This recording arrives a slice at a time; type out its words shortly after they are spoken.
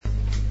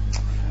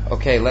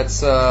Okay,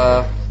 let's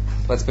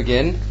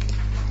begin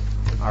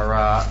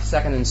our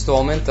second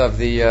installment of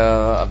the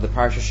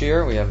Parsha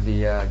Shir. We have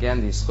the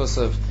schus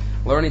of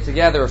learning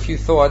together a few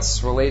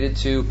thoughts related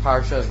to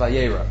Parshat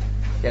Vayeira.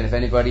 Again, if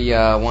anybody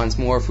wants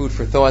more food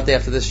for thought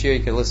after this year,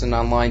 you can listen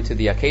online to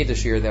the Akedah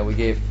Shir that we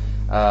gave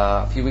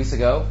a few weeks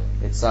ago.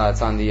 It's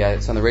on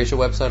the Ratio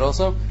website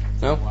also.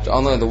 No,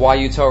 on the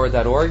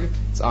yutorah.org.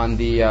 It's on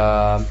the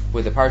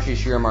where the Parsha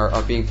Shirim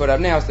are being put up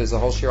now. So there's a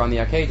whole shir on the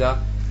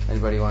Akedah.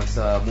 Anybody wants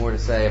more to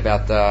say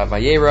about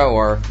Vayera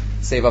or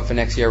save up for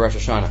next year Rosh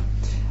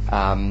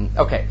Hashanah?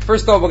 Okay,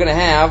 first of all, we're going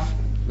to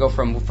go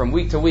from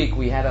week to week.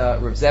 We had a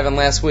Rav Zevin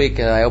last week.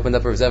 I opened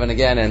up Rav Zevin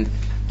again, and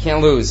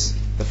can't lose.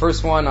 The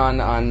first one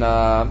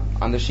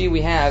on the sheet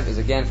we have is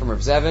again from Rav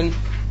Zevin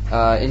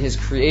in his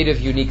creative,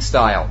 unique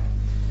style.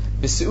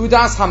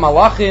 B'seudas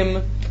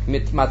hamalachim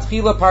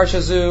matchila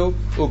parshazu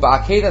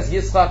u'ba'akedas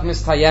Yitzchak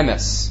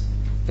mistayemes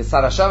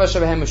v'tzarashava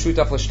shebehem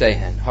meshutaf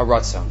l'shtehen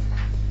haratzon.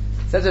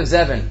 Says Rav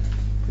Zevin,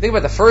 think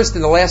about the first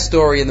and the last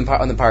story on the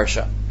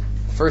parsha.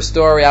 The first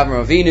story,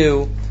 Avram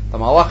Avinu, the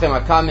Malachim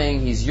are coming,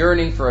 he's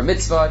yearning for a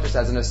mitzvah. Just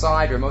as an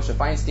aside, Rav Moshe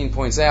Feinstein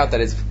points out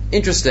that it's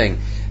interesting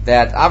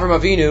that Avram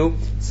Avinu,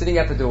 sitting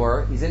at the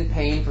door, he's in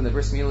pain from the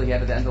bris milah he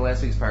had at the end of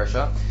last week's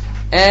parsha,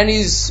 and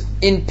he's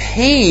in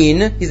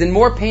pain, he's in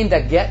more pain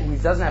that he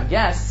doesn't have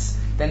guests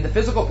than the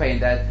physical pain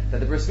that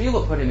the bris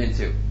milah put him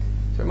into.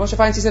 So Rav Moshe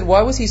Feinstein said,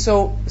 why was he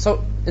so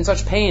in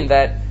such pain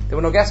that there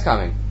were no guests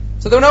coming?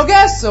 So there were no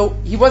guests, so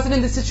he wasn't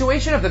in the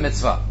situation of the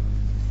mitzvah.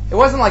 It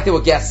wasn't like there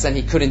were guests and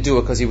he couldn't do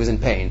it because he was in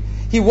pain.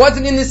 He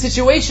wasn't in the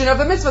situation of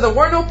the mitzvah. There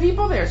were no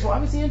people there, so why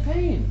was he in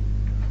pain?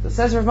 So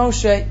says Rav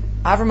Moshe,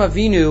 Avram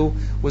Avinu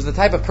was the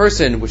type of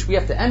person which we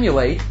have to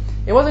emulate.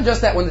 It wasn't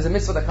just that when there's a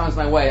mitzvah that comes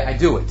my way, I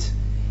do it.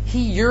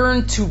 He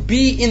yearned to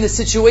be in the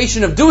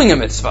situation of doing a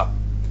mitzvah.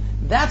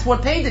 That's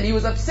what pained him. He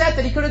was upset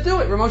that he couldn't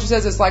do it. Rav Moshe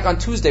says it's like on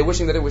Tuesday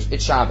wishing that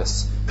it's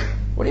Shabbos.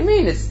 What do you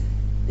mean?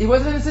 He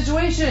wasn't in the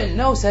situation.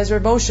 No, says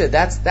Rav Moshe,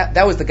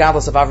 that was the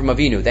godless of Avram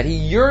Avinu, that he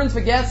yearned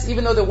for guests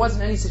even though there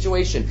wasn't any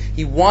situation.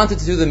 He wanted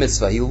to do the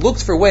mitzvah. He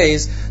looked for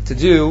ways to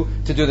do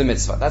the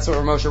mitzvah. That's what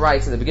Rav Moshe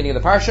writes at the beginning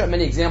of the parsha.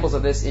 Many examples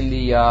of this in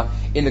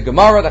the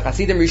Gemara. The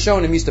Hasidim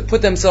Rishonim used to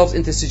put themselves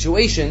into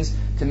situations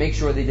to make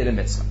sure they did a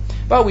mitzvah.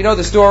 But we know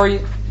the story.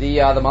 The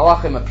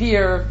Malachim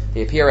appear.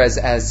 They appear as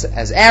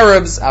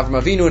Arabs. Avram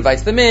Avinu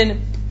invites them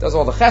in, does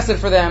all the chesed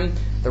for them.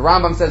 The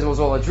Rambam says it was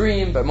all a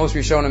dream, but most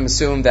Rishonim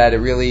assume that it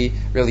really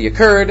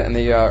occurred and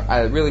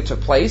it really took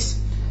place.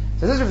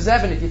 So this is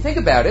Rav Zevin. If you think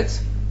about it,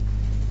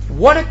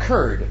 what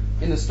occurred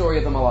in the story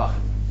of the Malachim?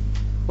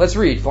 Let's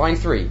read line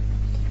 3.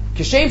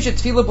 Kishem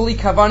shetfila b'li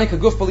kavana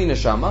kaguf b'li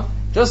neshama.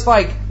 Just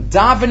like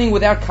davening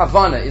without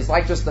kavana is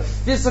like just the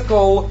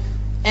physical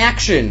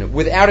action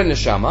without a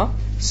neshama.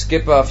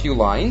 Skip a few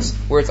lines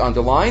where it's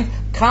underlined.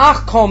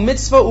 Kach kol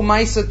mitzvah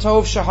u'maisa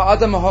tov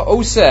shaha'adam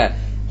ha'oseh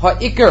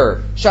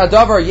ha'ikar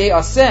shadavar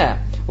ye'aseh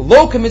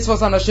lo kamitzvos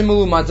anashim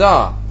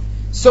ulumada.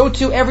 So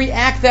too, every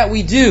act that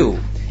we do,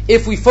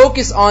 if we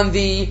focus on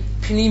the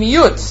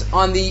pnimiyut,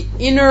 on the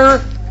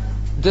inner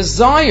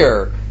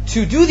desire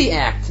to do the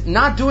act,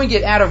 not doing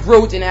it out of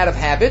rote and out of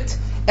habit,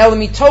 el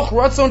mitoch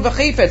ratzon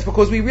v'chefetz,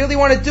 because we really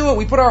want to do it,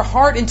 we put our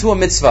heart into a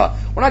mitzvah.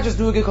 We're not just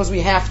doing it because we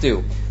have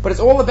to, but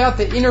it's all about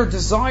the inner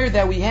desire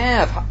that we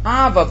have,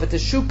 ha'ava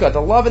v'teshuka, the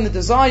love and the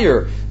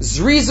desire,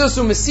 zrizus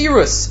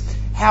u'mesirus,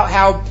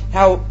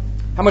 how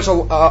much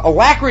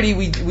alacrity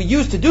we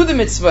use to do the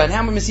mitzvah, and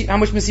how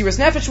much mesiras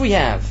nefesh we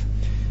have.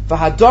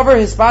 V'hadavar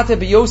hisbate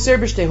b'yoser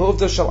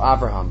b'shtehovdo shel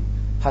Avraham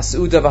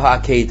hasuda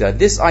v'ha'akeda.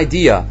 This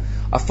idea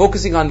of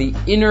focusing on the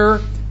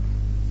inner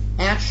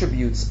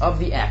attributes of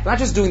the act, not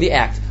just doing the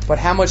act, but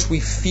how much we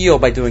feel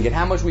by doing it,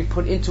 how much we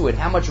put into it,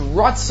 how much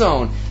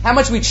ratzon, how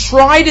much we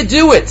try to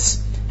do it,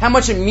 how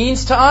much it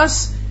means to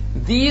us.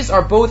 These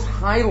are both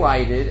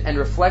highlighted and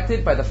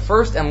reflected by the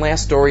first and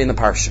last story in the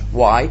parsha.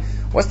 Why?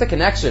 What's the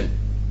connection?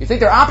 You think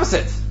they're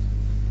opposite,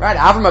 right?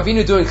 Avram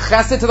Avinu doing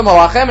chesed to the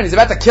Malachim, and he's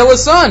about to kill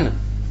his son.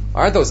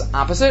 Aren't those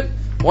opposite?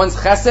 One's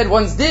chesed,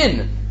 one's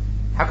din.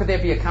 How could there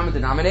be a common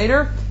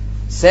denominator?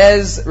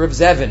 Says Rav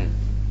Zevin,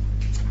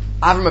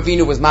 Avram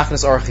Avinu was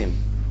machnas orchim,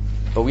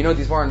 but we know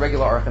these weren't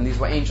regular orchim; these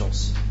were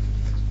angels.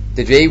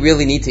 Did they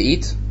really need to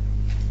eat?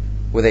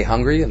 Were they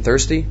hungry and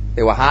thirsty?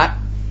 They were hot.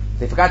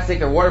 They forgot to take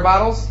their water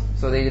bottles,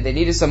 so they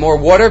needed some more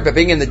water, but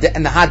being in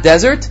the hot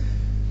desert.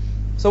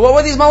 So what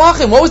were these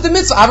malachim? What was the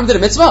mitzvah? Avram did a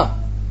mitzvah.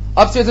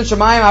 Upstairs in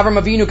Shemayim, Avram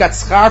Avinu got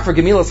schar for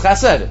Gemilas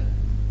Chesed,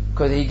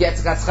 because he got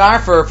schar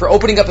for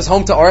opening up his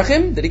home to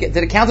orchim. Did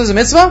it count as a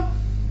mitzvah?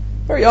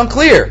 Very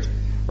unclear,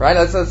 right?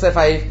 Let's say if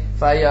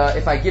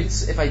I give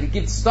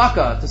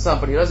tzedakah to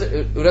somebody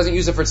who doesn't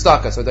use it for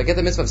tzedakah, so do I get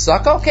the mitzvah of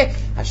tzedakah? Okay,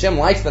 Hashem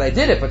likes that I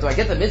did it, but do I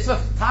get the mitzvah of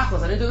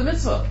tachlis? I didn't do the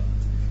mitzvah.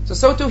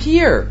 So too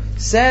here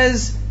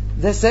says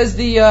Rav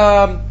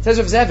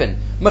Zevin,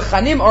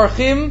 mechanim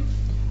orchim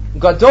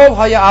gadol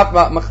haya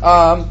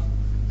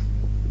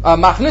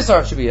machnis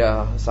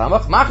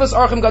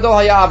orchim gadol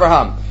haya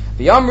Avraham.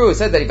 The Yamru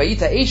said that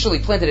Vayita Eshel, he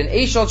planted an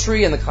Eshel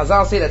tree, and the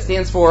Chazal say that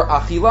stands for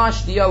Achila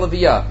Shtiya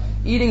Leviyah,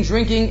 eating,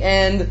 drinking,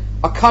 and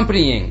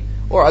accompanying.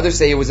 or others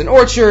say it was an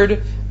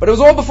orchard, but it was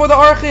all before the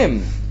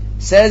Archim.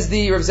 Says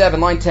the Rav Zev in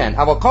line 10.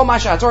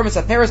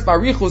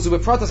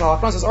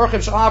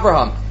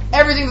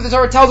 Everything that the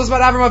Torah tells us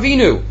about Avraham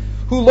Avinu,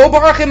 who lo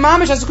ba'archim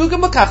mamish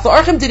hasukukim l'kach. The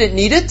Archim didn't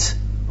need it.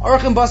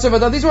 Archim basar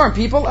v'adav. These weren't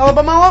people. Ela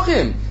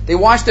b'malachim. They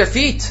washed their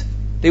feet.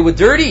 They were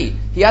dirty.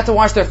 He had to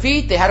wash their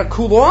feet. They had to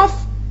cool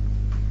off.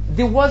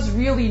 There was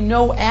really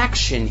no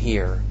action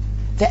here.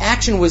 The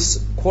action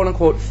was quote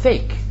unquote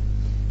fake.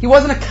 He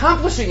wasn't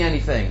accomplishing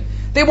anything.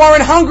 They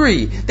weren't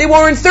hungry. They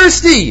weren't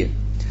thirsty.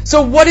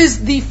 So what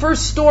is the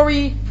first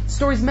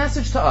story's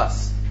message to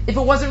us? If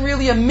it wasn't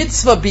really a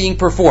mitzvah being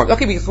performed.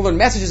 Okay, we can learn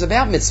messages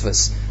about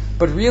mitzvahs.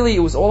 But really, it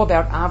was all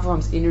about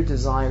Avram's inner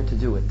desire to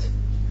do it.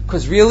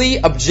 Because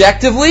really,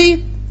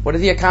 objectively, what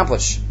did he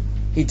accomplish?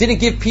 He didn't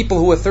give people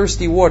who were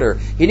thirsty water.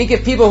 He didn't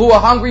give people who were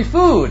hungry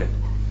food.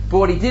 But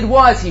what he did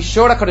was, he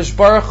showed HaKadosh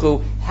Baruch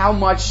Hu how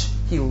much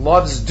he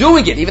loves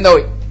doing it. Even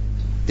though,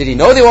 did he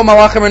know they were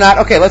malachim or not?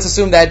 Okay, let's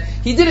assume that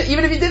he did it,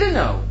 even if he didn't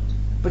know.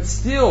 But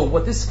still,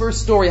 what this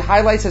first story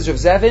highlights, as Rav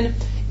Zevin,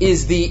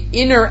 is the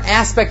inner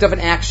aspect of an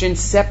action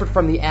separate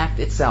from the act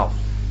itself.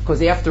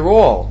 Because after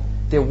all,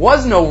 there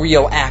was no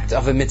real act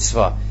of a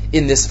mitzvah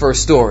in this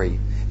first story.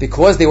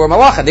 Because they were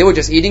malachim. They were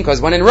just eating because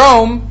when in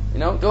Rome,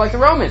 they're like the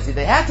Romans.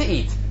 They had to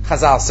eat,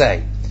 Chazal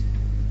say.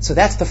 So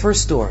that's the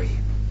first story.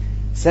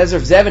 Says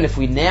Rav Zevin, if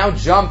we now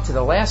jump to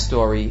the last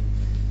story,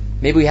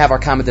 maybe we have our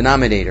common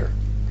denominator.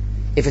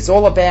 If it's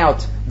all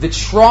about the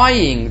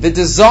trying, the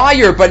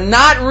desire, but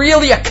not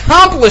really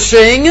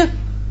accomplishing,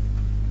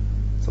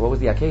 so what was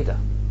the Akedah?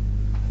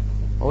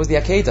 What was the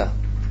Akedah?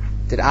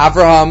 Did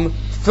Avraham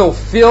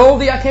fulfill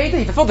the Akedah?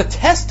 He fulfilled the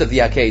test of the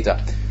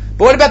Akedah.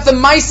 But what about the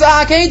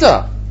Maisa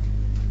Akedah?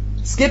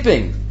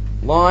 Skipping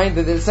line,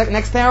 the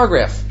next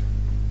paragraph.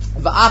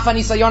 The 10th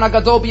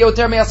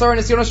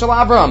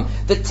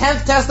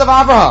test of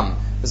Avraham.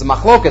 There's a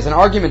machlokas, an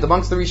argument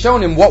amongst the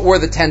Rishonim, what were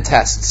the 10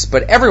 tests?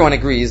 But everyone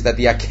agrees that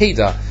the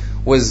Akedah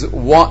was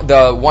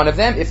one of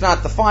them, if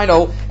not the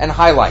final and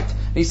highlight.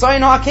 Nisayon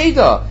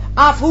ha'Akedah,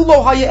 af hu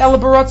lo haya ela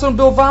b'ratzon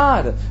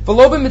bilvad,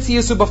 v'lo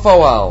b'mitziyasu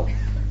b'foal.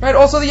 Right?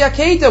 Also the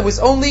Akedah was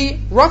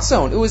only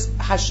ratzon. It was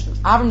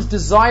Avram's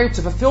desire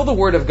to fulfill the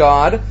word of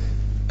God,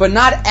 but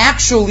not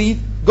actually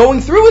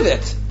going through with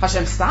it.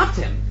 Hashem stopped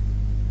him.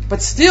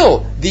 But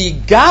still,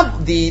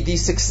 the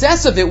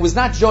success of it was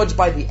not judged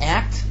by the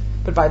act,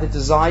 but by the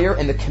desire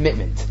and the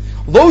commitment.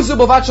 And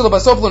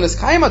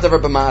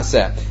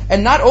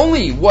not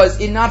only was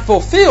it not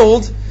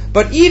fulfilled,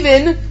 but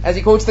even, as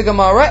he quotes the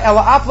Gemara,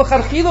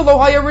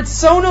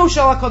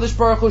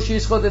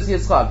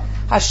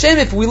 Hashem,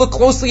 if we look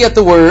closely at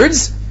the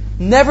words,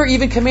 never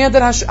even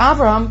commanded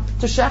Avraham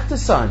to shech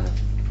his son.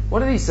 What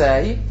did he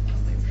say?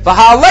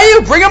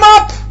 V'haleyu, bring him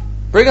up!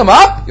 Bring him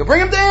up, you'll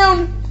bring him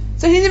down.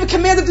 So he didn't even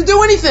command him to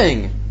do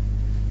anything.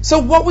 So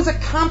what was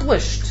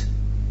accomplished?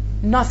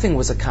 Nothing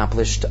was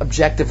accomplished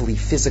objectively,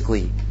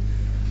 physically.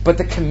 But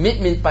the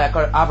commitment by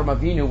Avraham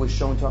Avinu was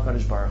shown to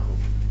HaKadosh Baruch Hu.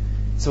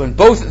 So in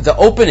both the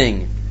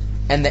opening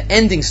and the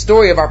ending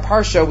story of our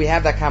Parsha, we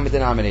have that common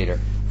denominator.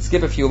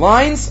 Skip a few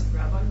lines.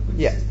 Rabbi,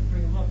 yeah.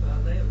 Bring him up,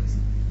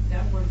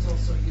 that word's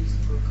also used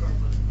for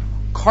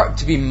carbon.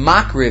 To be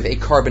makriv, a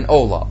carbon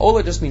ola.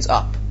 Ola just means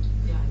up.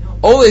 Yeah, I know.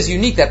 Ola is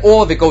unique that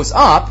all of it goes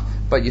up,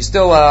 but you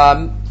still,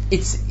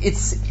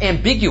 it's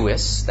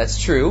ambiguous,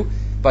 that's true,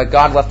 but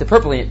God left it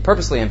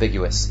purposely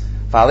ambiguous.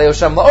 So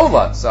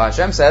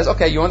Hashem says,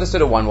 okay, you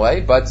understood it one way,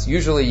 but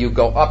usually you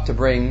go up to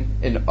bring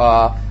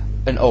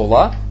an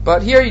ola,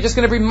 but here you're just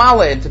going to bring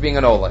mala into being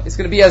an ola. It's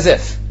going to be as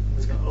if.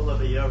 It's called ola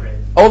v'yored.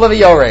 Ola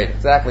v'yored,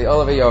 exactly,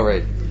 ola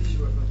v'yored.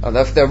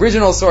 The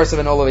original source of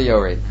an ola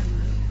v'yored.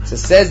 So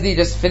says the,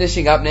 just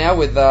finishing up now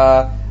with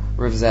Rav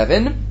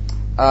Zevin.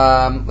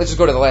 Let's just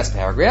go to the last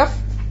paragraph.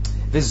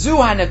 V'zu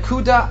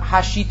ha'nakuda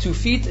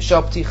hashitufit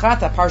shel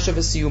ptichat ha'parsha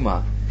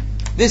v'siyuma.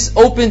 This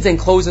opens and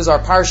closes our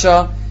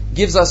parsha,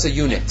 gives us a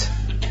unit.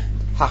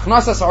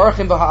 Hachnasas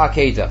ha'orchim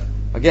v'ha'akedah.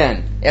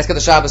 Again, ask at the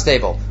Shabbos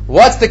table.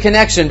 What's the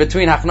connection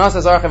between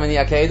hachnasas ha'orchim and the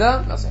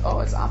akedah? They'll say,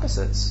 it's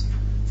opposites.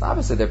 It's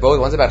opposite. They're both.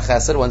 One's about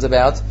chesed. One's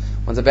about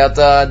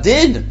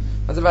din.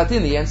 One's about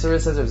din. The answer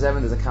is, says Rav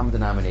Zevin, there's a common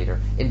denominator.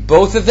 In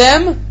both of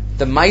them,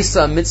 the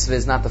Maisa mitzvah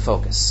is not the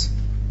focus.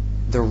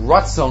 The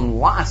Ratzon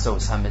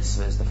La'asos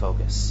HaMitzvah is the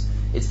focus.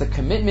 It's the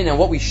commitment and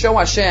what we show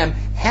Hashem,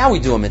 how we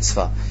do a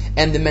mitzvah.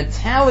 And the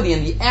mentality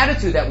and the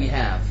attitude that we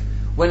have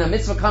when a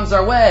mitzvah comes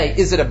our way.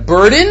 Is it a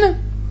burden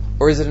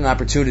or is it an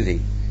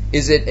opportunity?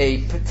 Is it a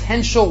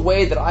potential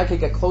way that I could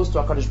get close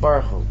to HaKadosh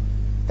Baruch Hu?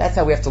 That's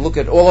how we have to look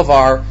at all of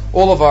our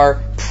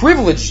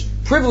privilege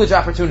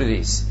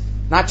opportunities.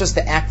 Not just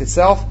the act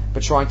itself,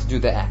 but trying to do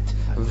the act.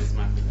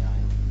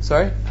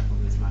 Sorry?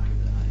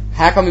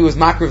 How come he was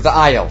makriv of the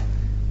aisle?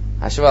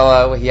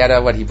 He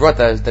had he brought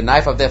the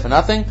knife up there for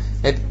nothing?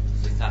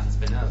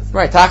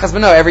 Right, tachas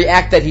beno. Every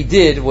act that he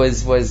did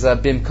was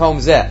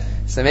bimkom zeh.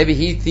 So maybe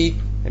he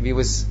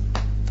was,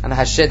 and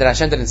Hashem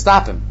didn't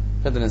stop him.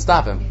 Hashem didn't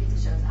stop him.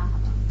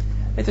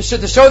 And to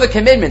show the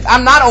commitment.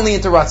 I'm not only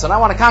into Ratzon. I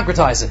want to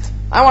concretize it.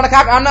 I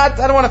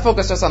don't want to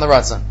focus just on the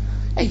Ratzon.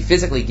 Hey, he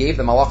physically gave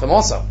the malachim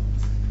also.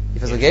 He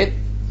physically gave?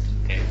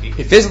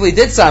 He physically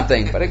did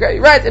something. But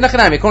right, in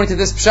Achanami, according to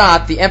this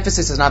pshat, the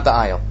emphasis is not the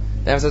ayil.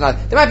 The emphasis is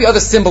not. There might be other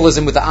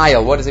symbolism with the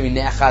ayil. What does it mean?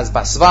 Ne'achaz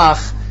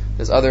basvach.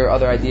 There's other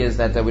ideas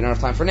that we don't have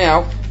time for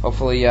now.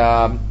 Hopefully,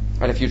 at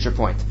a future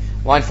point.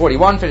 Line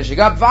 41, finishing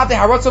up. Vate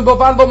haratzon bo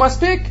van bo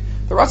maspik.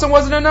 The ratzon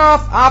wasn't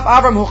enough. Av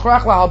Avram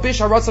huchrach lahalbish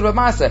haratzon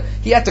b'maseh.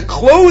 He had to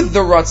clothe the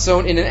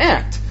ratzon in an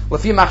act.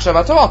 Lefi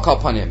machshavato al kol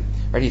panim.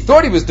 Right? He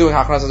thought he was doing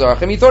hachnas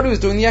azarachim. He thought he was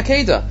doing the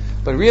akedah.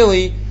 But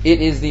really, it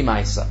is the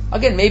maisa.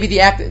 Again, maybe the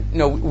act,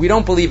 we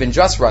don't believe in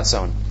just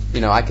ratzon.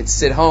 I could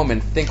sit home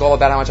and think all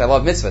about how much I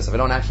love mitzvahs. If I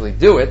don't actually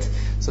do it,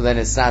 so then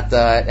it's not,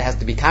 it has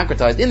to be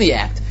concretized in the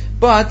act.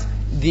 But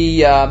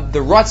the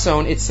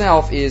ratzon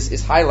itself is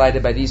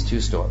highlighted by these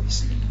two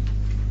stories.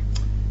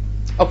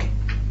 Okay.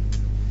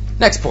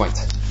 Next point.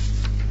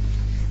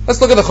 Let's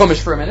look at the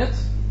Chumash for a minute.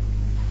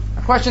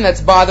 A question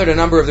that's bothered a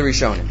number of the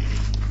Rishonim.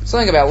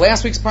 Something about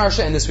last week's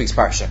Parsha and this week's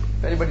Parsha.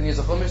 If anybody needs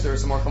a Chumash, there are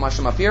some more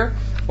Chumashim up here,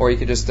 or you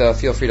could just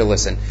feel free to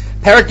listen.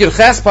 Perek Yud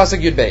Ches,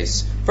 Pasuk Yud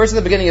Beis. First at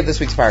the beginning of this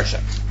week's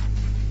Parsha.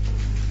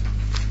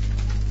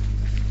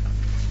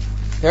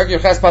 Perek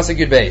Yud Ches, Pasuk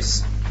Yud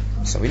Beis.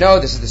 So we know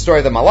this is the story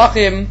of the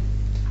Malachim.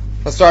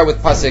 Let's start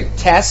with Pasuk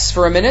Tes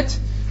for a minute.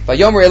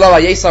 Vayomer Elo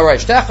Hayei Sarah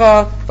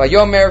Ishtecha,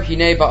 Vayomer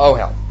Hinei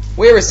Ba'ohel.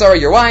 Where is Sarah,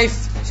 your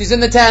wife? She's in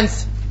the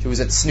tent. She was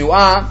at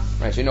Snu'ah,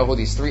 right? You know who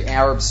these three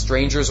Arab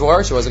strangers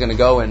were. She wasn't going to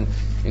go and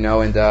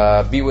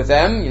be with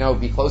them,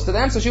 be close to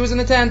them. So she was in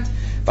the tent.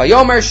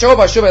 Vayomer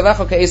Shoba Shoba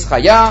Elecha Ke'es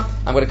Chaya.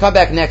 I'm going to come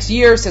back next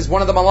year. Says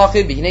one of the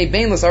Malachim, B'hinei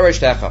Bein L'Sarah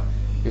Ishtecha.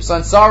 Your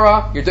son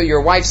Sarah,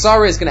 your wife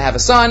Sarah is going to have a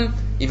son.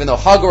 Even though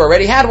Hagar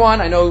already had one,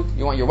 I know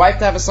you want your wife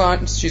to have a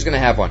son. She's going to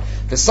have one.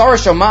 The Sarah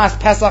Shomas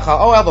Pesach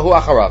Ha'oel V'hu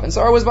Acharav. And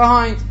Sarah was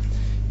behind.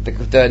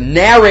 The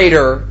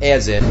narrator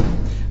adds in,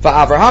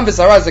 Va'avraham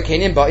v'Sarah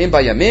zakenim ba'im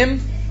ba'yamim.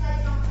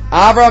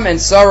 Avram and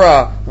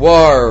Sarah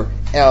were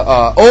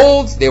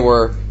old. They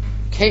were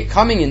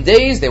coming in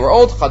days. They were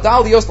old.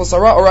 Chadal lios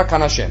l'Sarah ora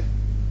kanashim.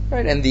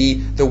 Right, and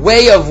the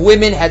way of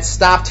women had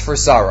stopped for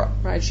Sarah.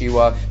 Right, she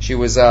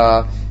was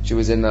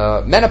in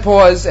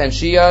menopause, and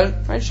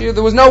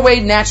there was no way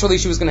naturally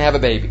she was going to have a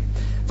baby.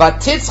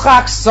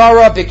 Vatitzchak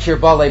Sarah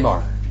b'kirba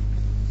lemar.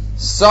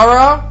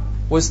 Sarah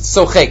was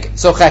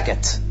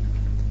socheket.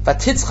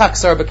 Vatitzchak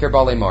Sarah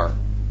b'kirba lemar.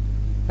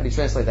 How do you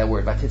translate that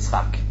word?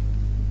 Vatitzchak.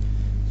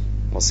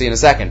 We'll see in a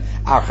second.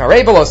 I'm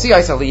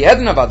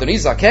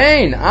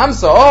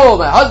so old.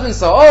 My husband's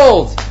so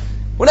old.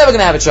 We're never going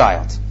to have a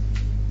child.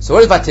 So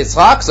what is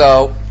Vatitzchak?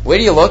 So where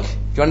do you look? If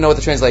you want to know what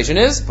the translation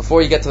is,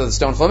 before you get to the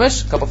Stone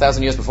Chumash, a couple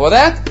thousand years before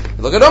that,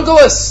 you look at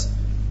Onkelos.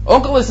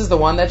 Onkelos is the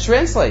one that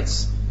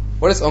translates.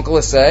 What does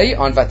Onkelos say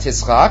on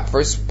Vatitzchak?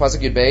 First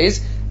pasuk Yud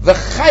Beis.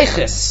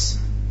 V'chayches.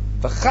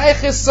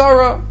 V'chayches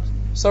Sarah.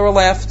 Sarah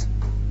laughed.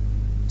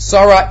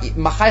 Sarah,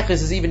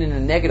 machayches is even in a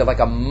negative, like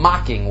a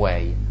mocking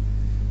way.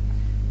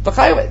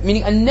 V'chayches,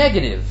 meaning a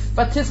negative.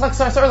 Vatitzchak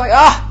Sarah. Sarah's like,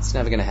 it's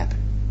never going to happen.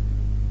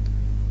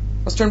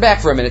 Let's turn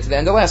back for a minute to the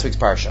end of last week's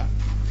parsha.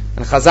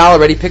 And Chazal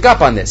already pick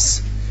up on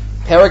this.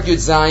 Perek Yud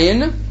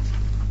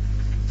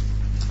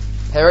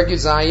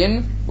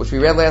Zayin, which we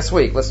read last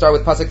week. Let's start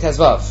with Pasuk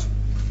Tezvav.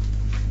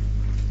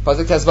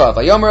 Pasuk Tezvav.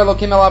 Vayomer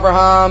Elokim El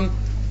Abraham,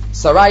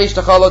 Sarai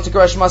Ishtachah Lo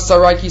Tikra Shema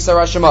Sarai Ki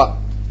Sarah Shema.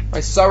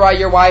 Right, Sarai,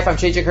 your wife, I'm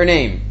changing her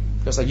name.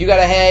 Just like you got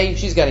a hay,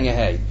 she's getting a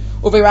hay.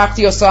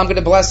 Uverakti Osa, I'm going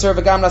to bless her.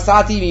 V'gam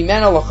Nasati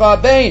Mimena Locha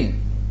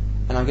Bein.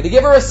 And I'm going to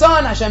give her a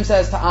son, Hashem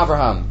says to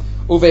Abraham.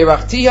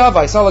 Uveraktiha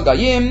Vaisala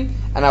Gayim.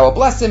 And I will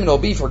bless him, and it will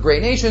be for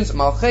great nations.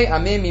 Malchei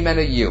Amim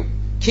Mimena you.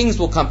 Kings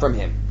will come from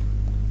him.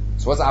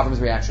 So what's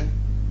Avram's reaction?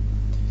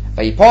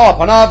 Vayipol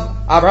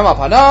apanav, Avraham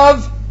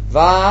apanav,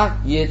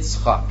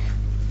 vayitzchak.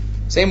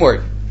 Same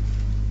word.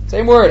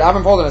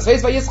 Avram falls on his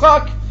face,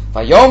 vayitzchak.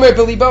 Vayomer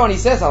bilibo, and he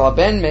says, Ala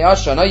ben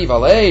me'ash shana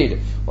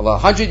yivaleid. Will a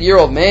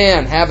 100-year-old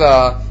man have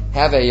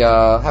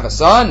a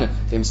son?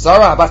 Vim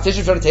Sarah habat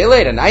tishim shana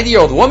teled. A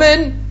 90-year-old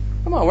woman?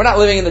 Come on, we're not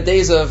living in the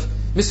days of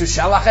Mr.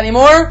 Shalach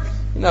anymore.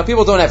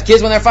 People don't have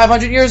kids when they're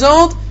 500 years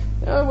old.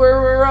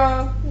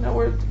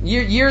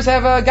 Years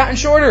have gotten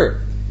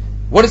shorter.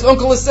 What does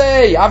Onkelos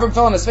say? Avram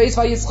fell on his face.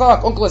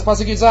 Vayitzchak. Onkelos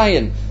pasuk Yud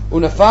Zayin.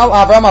 Unafal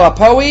Avram al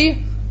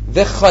apoi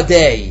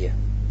v'chadei.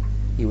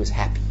 He was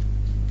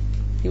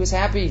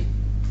happy.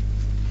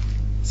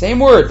 Same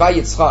word.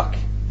 Vayitzchak.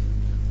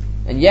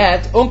 And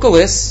yet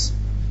Onkelos,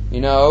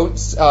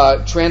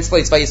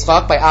 translates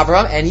Vayitzchak by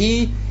Avram, and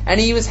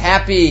he was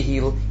happy.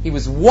 He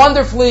was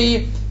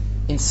wonderfully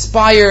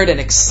inspired and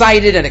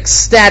excited and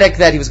ecstatic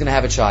that he was going to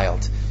have a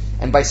child.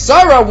 And by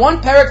Sarah,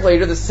 one parak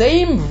later, the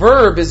same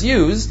verb is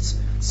used,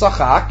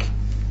 sachak,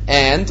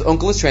 and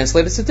Onkelos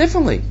translated it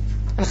differently.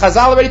 And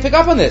Chazal already pick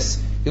up on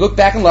this. You look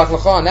back in Lach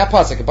Lecha on that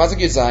pasuk, in pasuk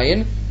Yud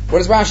Zayin, what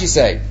does Rashi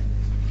say?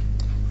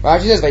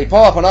 Rashi says,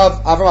 Vayipol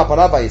apanav, Avram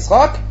apanav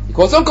Vayitzchak. He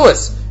quotes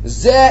Onkelos.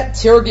 Zeh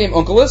tirgim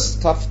Onkelos,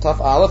 tough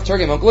aleph,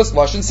 tirgim Onkelos,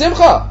 lashon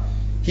simcha.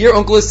 Here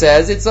Onkelos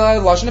says it's a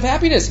lashon of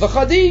happiness,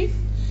 v'chadi.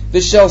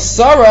 V'shel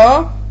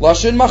Sarah,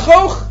 lashon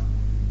machoch.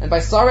 And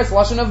by Sarah, it's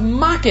lashon of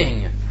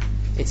mocking.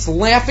 It's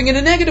laughing in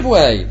a negative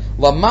way.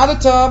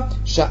 Lamadata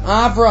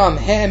Sha'Avraham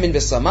ha'emin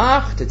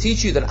v'samach, to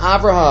teach you that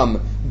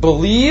Avraham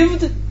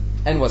believed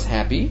and was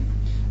happy.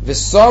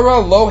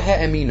 V'Sara lo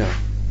ha'emina,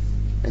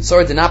 and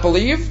Sarah did not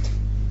believe.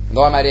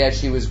 Though I might add,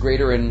 she was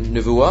greater in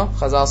nevuah,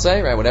 Chazal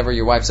say, right? Whatever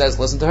your wife says,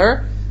 listen to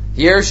her.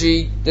 Here,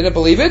 she didn't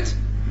believe it.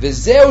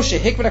 V'zeu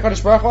shehikvet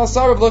HaKadosh Baruch Hu al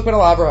Sarah v'lokvet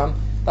al Avraham.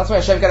 That's why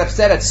Hashem got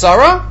upset at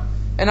Sarah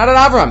and not at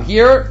Avraham.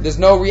 Here, there's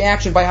no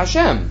reaction by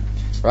Hashem,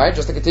 right?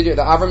 Just to continue,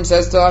 the Avram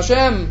says to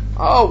Hashem,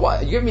 "Oh,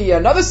 what, you give me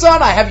another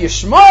son? I have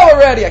Yishmael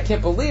already. I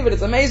can't believe it.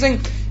 It's amazing."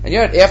 And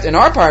yet, after, in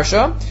our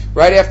parsha,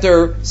 right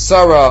after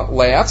Sarah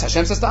laughs,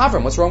 Hashem says to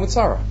Avram, "What's wrong with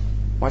Sarah?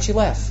 Why'd she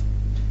laugh?"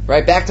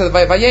 Right back to the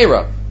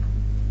Vayeira.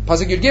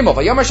 Pasuk Yud Gimel.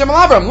 Vayomer Hashem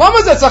al Avram, Lama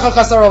zeh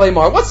tzachach Sarah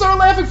leimor? What's Sarah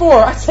laughing for?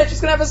 I said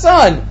she's going to have a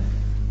son.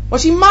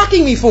 What's she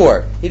mocking me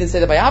for? He didn't say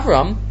that by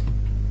Avram.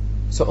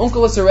 So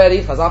Unkelus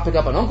already, Chazal pick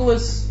up on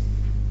Unkelus.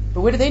 But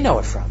where do they know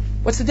it from?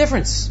 What's the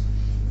difference?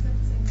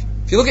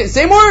 If you look at the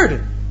same word,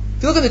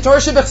 if you look at the Torah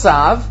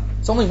Shebechsav,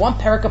 it's only one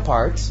parak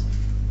apart.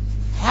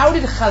 How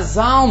did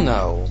Chazal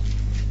know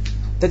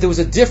that there was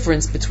a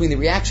difference between the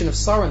reaction of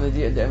Sarah and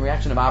the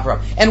reaction of Avram?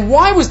 And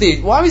why was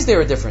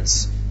there a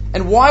difference?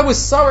 And why was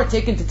Sarah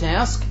taken to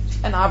task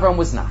and Avram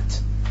was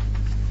not?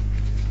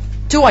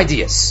 Two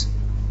ideas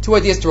to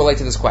relate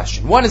to this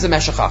question. One is a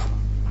Meshech Chachma.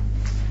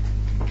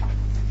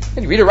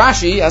 And you read a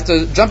Rashi, it has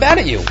to jump out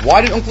at you.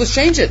 Why did Unkelus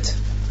change it?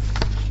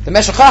 The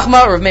Meshech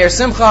Chachma, Rav Meir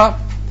Simcha,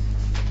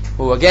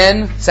 who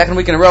again, second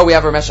week in a row we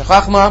have our Meshech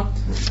Chachma,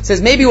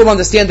 says maybe we'll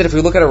understand it if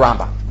we look at a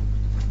Rambam.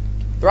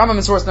 The Rambam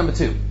is source number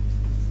 2.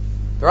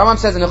 The Rambam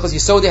says in Hilchos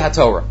Yisodei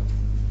HaTorah.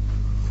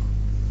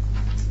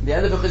 At the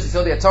end of Hilchos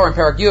Yisodei HaTorah in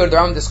Parak Yud, the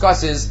Rambam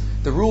discusses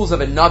the rules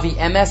of a Navi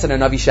Emes and a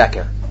Navi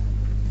Sheker.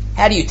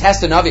 How do you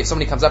test a Navi? If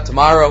somebody comes up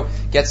tomorrow,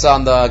 gets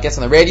on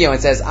the radio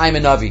and says, "I'm a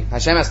Navi.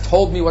 Hashem has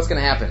told me what's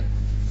going to happen."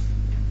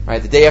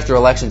 Right, the day after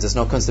elections, there's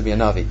no kunst to be a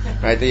Navi.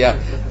 Right,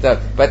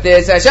 but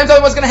Hashem told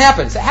me what's going to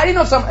happen. So how do you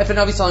know if a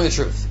Navi is telling the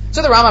truth?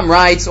 So the Rambam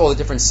writes all the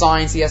different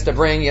signs he has to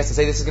bring. He has to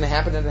say this is going to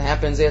happen, and it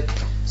happens.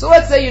 So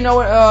let's say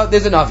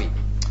there's a Navi,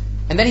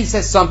 and then he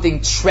says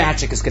something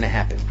tragic is going to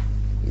happen.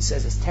 He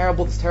says this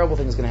terrible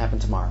thing is going to happen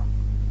tomorrow,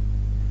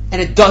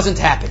 and it doesn't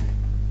happen.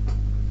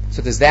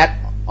 So does that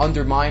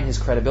undermine his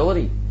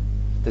credibility?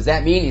 Does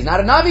that mean he's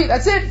not a Navi?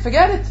 That's it.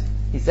 Forget it.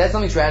 He said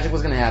something tragic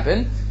was going to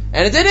happen,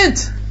 and it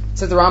didn't.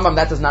 Says the Rambam,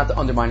 that does not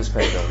undermine his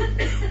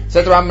credibility.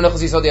 Says the Rambam in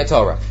Hilchos Yisodei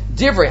HaTorah.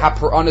 Divrei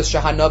ha'puranos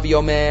shehanavi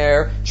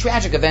omer.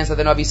 Tragic events that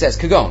the Navi says.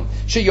 Kagon.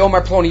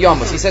 Sheyomar ploni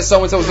yamos. He says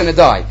so-and-so is going to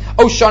die.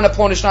 O shana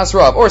ploni shnas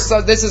rav. Or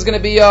so, this is going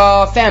to be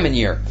a famine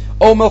year.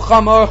 O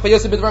milchama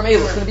chayoseh b'dvar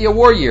me'elu. It's going to be a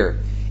war year.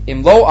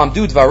 Im lo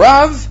amdu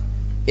dvarav.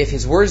 If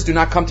his words do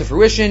not come to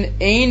fruition,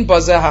 ein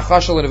bazeh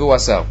hachashal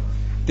nevuaso.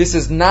 This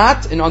is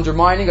not an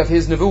undermining of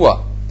his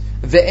nevuah.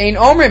 Ve'ein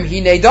omrim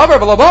hinei davar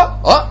v'laba.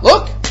 Oh,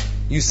 look.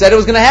 You said it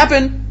was going to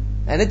happen.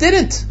 And it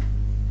didn't.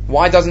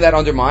 Why doesn't that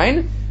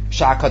undermine?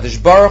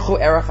 Sha'akadosh Baruch Hu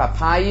erech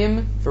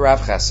apayim v'rav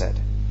chesed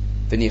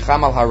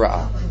v'nicham al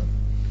hara'ah.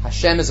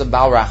 Hashem is a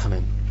Baal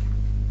Rachamim.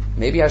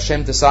 Maybe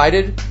Hashem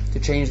decided to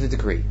change the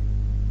decree.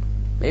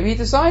 Maybe He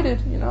decided,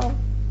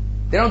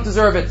 they don't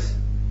deserve it.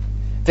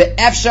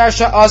 Ve'efshar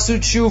sha'asu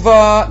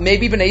tshuva.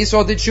 Maybe Bnei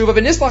Yisrael did tshuva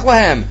v'nislach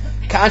lahem.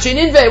 Ka'anshe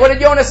Ninveh. What did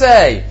Yonah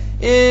say?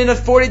 In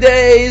 40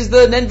 days,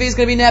 the Ninveh is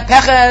going to be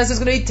Nepeches, it's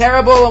going to be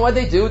terrible, and what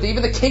did they do?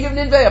 Even the king of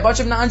Ninveh, a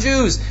bunch of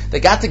non-Jews, they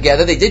got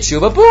together, they did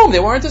tshuva, boom, they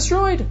weren't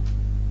destroyed.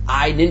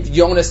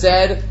 Yonah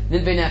said,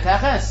 Ninveh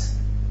Nepeches.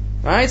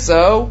 Right,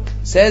 so,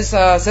 says the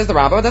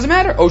Rambam, it doesn't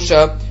matter.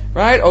 Osha,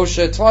 right,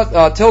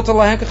 Tilta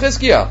Lahem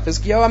Chizkiah.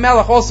 Chizkiah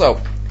HaMelech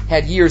also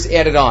had years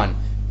added on.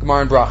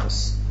 Gemara and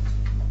Brachos.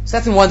 So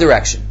that's in one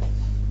direction.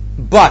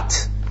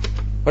 But,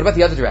 what about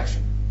the other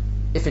direction?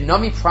 If a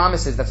Nami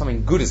promises that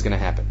something good is going to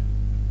happen,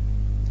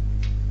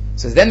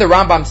 so then the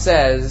Rambam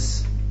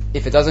says,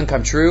 if it doesn't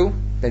come true,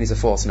 then he's a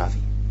false Navi.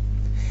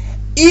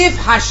 If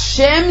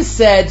Hashem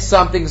said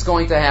something's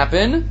going to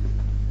happen,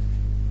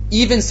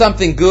 even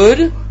something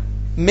good,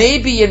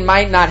 maybe it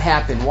might not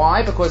happen.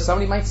 Why? Because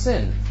somebody might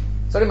sin.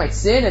 Somebody might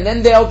sin, and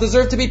then they'll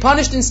deserve to be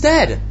punished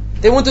instead.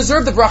 They won't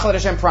deserve the bracha that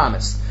Hashem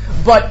promised.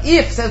 But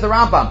if, says the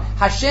Rambam,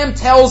 Hashem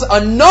tells a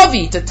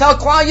Navi to tell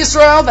Klal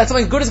Yisrael that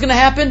something good is going to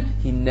happen,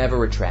 he never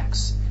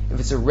retracts. If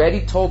it's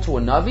already told to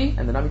a Navi,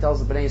 and the Navi tells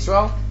the Bnei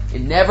Yisrael,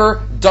 it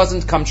never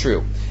doesn't come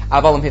true.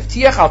 Avalim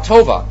hiftiach al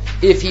tova.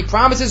 If he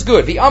promises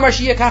good, v'amar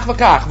shiyah kach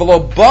v'kach,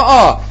 v'lo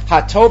ba'a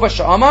ha-tova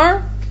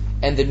sha'amar,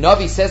 and the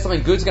Navi says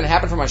something good is going to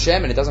happen from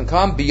Hashem, and it doesn't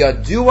come,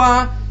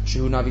 biyadua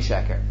shehu Navi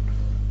sheker.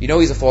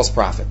 He's a false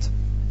prophet.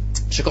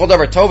 Shekol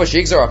davar tova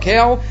she'igzar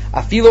akel,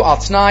 afilu al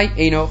t'nai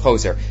eino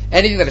choser.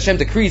 Anything that Hashem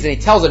decrees and he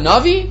tells a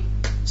Navi,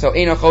 so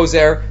eino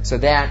choser, so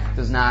that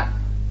does not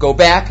go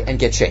back and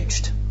get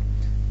changed.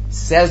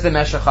 Says the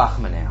Meshech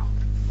Chachma now.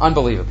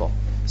 Unbelievable.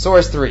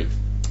 Source 3.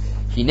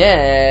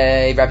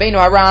 Hinei Rabbeinu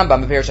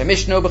HaRambam Pirush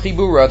HaMishnah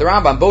B'chibura. The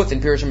Rambam both in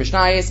Pirush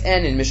HaMishnayos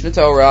and in Mishnah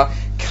Torah.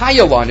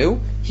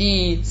 Kayolanu.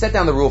 He set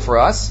down the rule for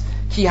us.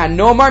 Ki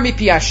hanomar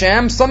mipi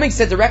Hashem. Something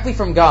said directly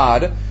from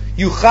God.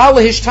 Yuchal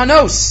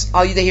lehishtanos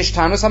al yidei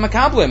hishtanos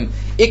hamakablim.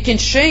 It can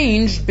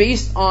change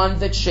based on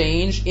the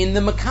change in the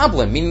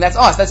makablim, meaning that's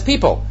us, that's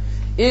people.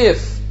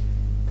 If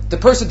the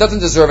person doesn't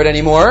deserve it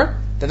anymore,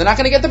 then they're not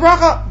going to get the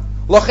bracha.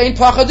 Lochein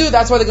pachadu.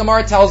 That's why the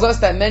Gemara tells us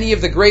that many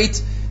of the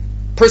great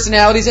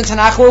personalities in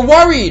Tanakh were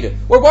worried.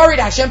 We're worried.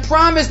 Hashem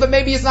promised, but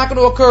maybe it's not going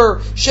to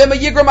occur. Shema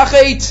yigram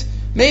achet.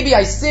 Maybe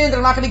I sinned and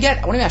I'm not going to get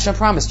it. What do you mean Hashem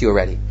promised you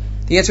already?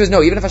 The answer is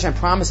no. Even if Hashem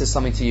promises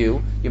something to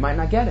you, you might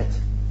not get it.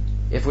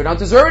 If we don't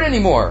deserve it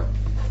anymore.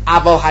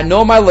 Aval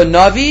hanomar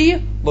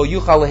lenavi lo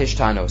yuchal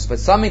lehishtanos. But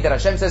something that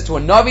Hashem says to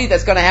a navi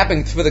that's going to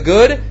happen for the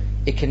good,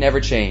 it can never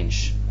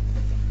change.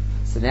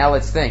 So now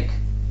let's think.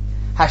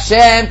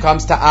 Hashem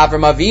comes to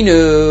Avram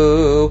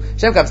Avinu.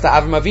 Hashem comes to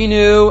Avram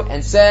Avinu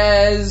and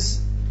says,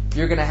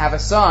 you're going to have a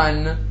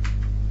son.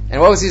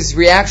 And what was his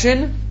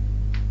reaction?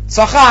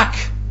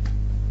 Tzachak.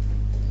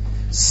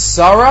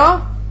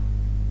 Sarah?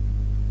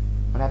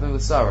 What happened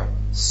with Sarah?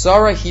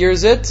 Sarah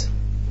hears it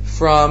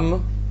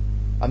from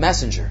a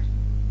messenger.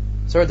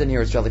 Sarah didn't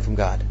hear it directly from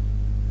God.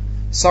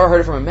 Sarah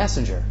heard it from a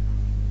messenger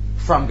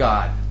from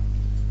God.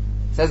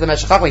 Says the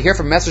Meshach, when you hear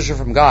from a messenger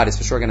from God, it's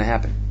for sure going to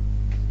happen.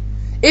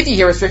 If you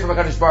hear it straight from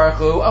HaKadosh Baruch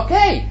Hu,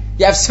 okay,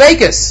 you have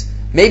Sveikus.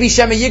 Maybe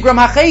Shema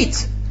Yigram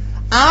Hachet.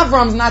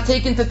 Avram's not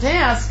taken to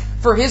task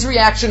for his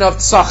reaction of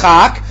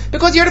Tzachak,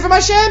 because he heard it from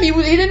Hashem. He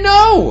didn't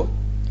know.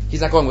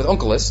 He's not going with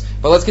Unkelis,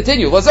 but let's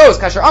continue. Lazos,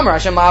 Kasher Amar,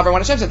 Hashem LaAvram,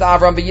 when Hashem said to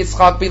Avram,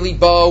 V'yitzchak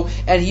b'libo,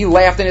 and he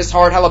laughed in his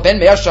heart, Halaben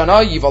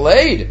me'ashana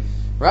yivaleid.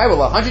 Right?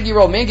 Will a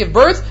 100-year-old man give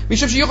birth?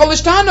 Mishav sheyuchal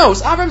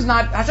lishtanos. Hashem's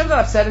not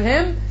upset at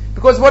him,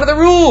 because what are the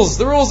rules?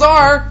 The rules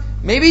are,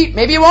 maybe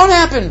it won't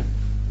happen.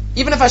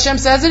 Even if Hashem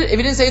says it, if he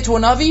didn't say it to a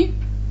Navi,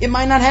 it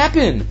might not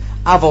happen.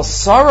 Aval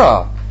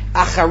Sarah,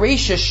 acharei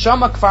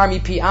sheshama kfar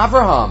mipi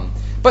Avraham.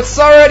 But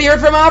Sarah already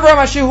heard from Avraham,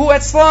 Ashehu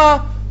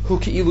etzla, hu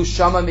keilu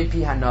shama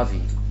mipi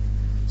hanavi.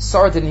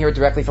 Sarah didn't hear it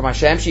directly from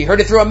Hashem. She heard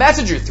it through a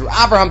messenger, through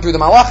Avraham, through the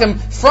Malachim,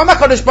 from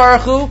HaKadosh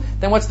Baruch Hu.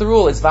 Then what's the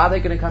rule? Is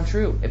Vade going to come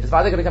true? If it's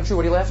Vade going to come true,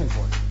 what are you laughing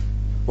for?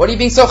 What are you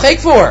being so chayk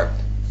for?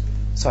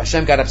 So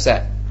Hashem got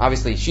upset.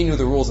 Obviously, she knew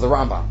the rules of the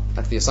Rambam.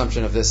 That's the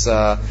assumption of this.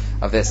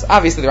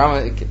 Obviously,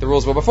 the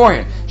rules were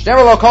beforehand.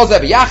 Shnever lo calls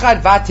that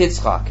b'yachad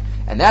v'titzchak,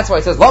 and that's why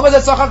it says lama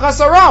zet tzachak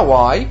hasara.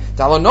 Why?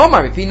 Dalo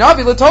nomar mipi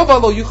navi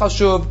letova lo yuchal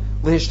shuv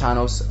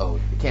lehishtanos od.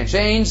 You can't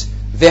change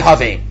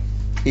v'havein.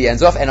 He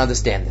ends off and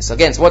understand this.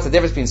 Again, so what's the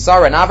difference between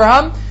Sarah and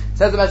Avraham?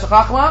 Says the Meshach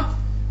Chachma,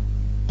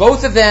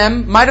 both of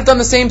them might have done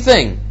the same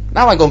thing.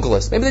 Not like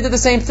Unkelis. Maybe they did the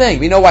same thing.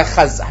 We know why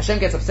Hashem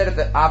gets upset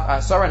at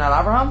Sarah and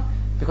not Avraham,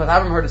 because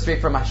Avraham heard it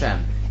straight from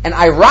Hashem. And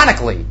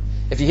ironically,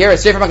 if you hear it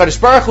straight from HaKadosh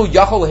Baruch Hu,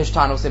 Yachol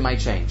Lehishtanos, it might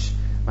change.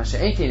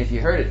 Mashe'enkin, if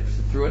you heard it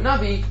through a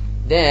Navi,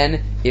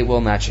 then it will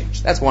not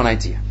change. That's one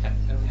idea. How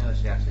do we know that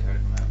she actually heard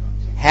it from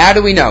Avraham? How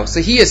do we know? So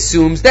he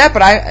assumes that,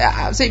 but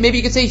I would say maybe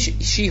you could say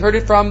she heard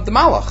it from the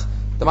Malach.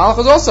 The Malach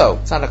is also,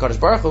 it's not HaKadosh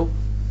Baruch Hu.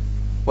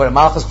 What, a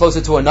Malach is closer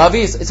to a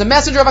Navi? It's a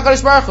messenger of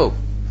HaKadosh Baruch Hu.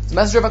 It's a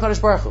messenger of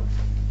HaKadosh Baruch Hu.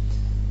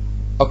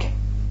 Okay.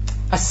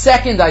 A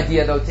second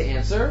idea, though, to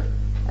answer,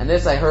 and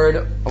this I heard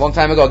a long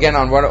time ago, again,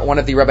 on one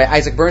of the Rabbi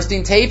Isaac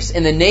Bernstein tapes,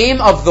 in the name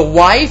of the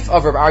wife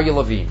of Rabbi Aryeh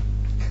Levine.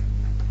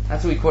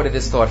 That's where we quoted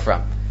this thought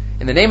from.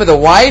 In the name of the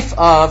wife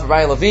of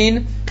Rabbi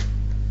Levine,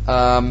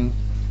 and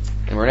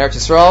we're in Eretz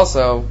Yisrael,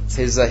 so it's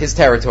his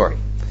territory.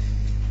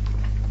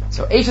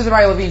 So Eishes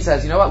Rabbi Levine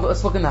says, you know what,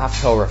 let's look in the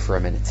Haftorah for a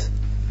minute.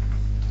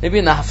 Maybe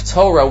in the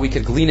Haftorah we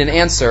could glean an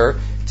answer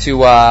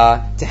to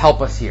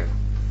help us here.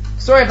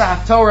 The story of the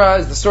Haftorah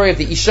is the story of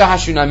the Isha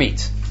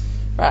Hashunamit.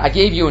 Right? I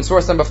gave you in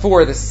source number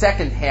 4 the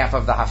second half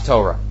of the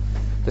Haftorah.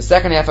 The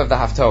second half of the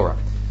Haftorah.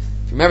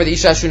 Remember, the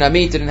Isha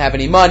Hashunamit didn't have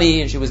any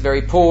money, and she was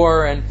very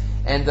poor, and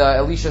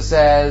Elisha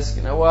says,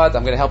 you know what,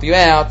 I'm going to help you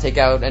out, take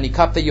out any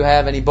cup that you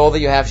have, any bowl that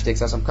you have. She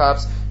takes out some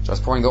cups,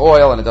 just pouring the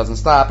oil, and it doesn't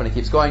stop, and it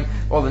keeps going.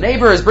 All the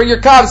neighbors, bring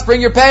your cups,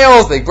 bring your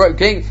pails. They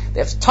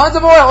have tons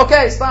of oil.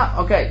 Okay, stop.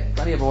 Okay,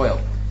 plenty of oil.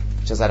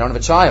 She says, I don't have a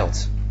child.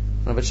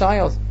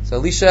 So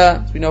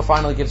Elisha, as we know,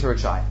 finally gives her a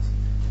child.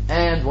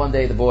 And one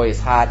day the boy is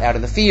hot out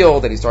in the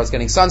field, and he starts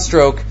getting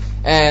sunstroke,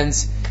 and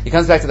he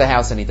comes back to the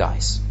house and he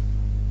dies.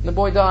 And the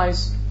boy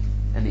dies.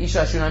 And the Isha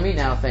Shunami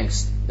now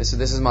thinks, this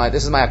is my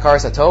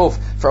Akaras HaTov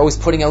for always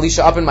putting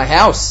Elisha up in my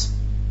house.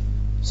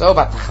 So,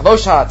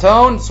 Vatachavosh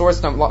HaTon,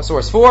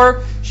 source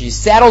 4, she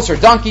saddles her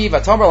donkey,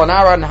 Vatomer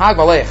Lanara Nahag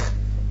Valech.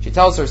 She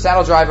tells her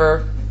saddle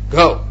driver,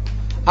 go.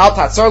 Al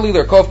Tatzar Li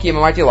L'Erkov Ki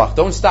Yemamarti Lach.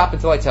 Don't stop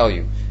until I tell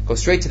you. Go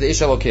straight to the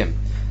Ish Elokim.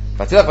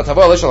 Vatilach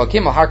Vatavo Elisha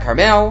Elokim Al Har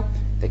Carmel.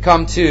 They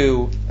come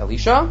to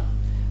Elisha.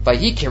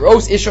 Vayi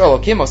Kiros Ish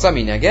Elokim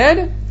Osami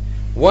Neged.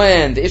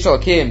 When the Ish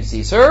Elokim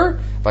sees her,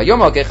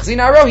 Vayom Gechzin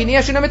Aro Hini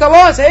Shunamit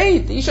Allah. Hey,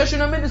 the Isha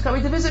Shunamit is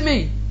coming to visit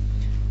me.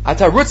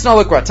 Ata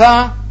Rutzna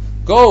Lekrata.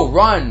 Go,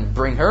 run,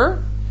 bring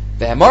her.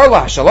 Ve'emar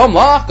la Shalom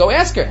Lach. Go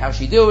ask her, how's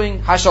she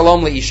doing?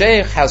 Hashalom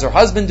le'isheich. How's her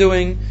husband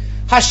doing?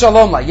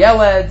 Hashalom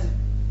la'yeled.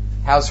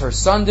 How's her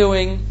son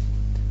doing?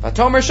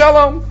 Vatomer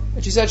Shalom.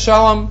 And she said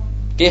Shalom.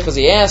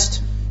 Gechazi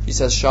asked. She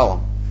says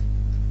Shalom.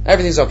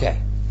 Everything's okay.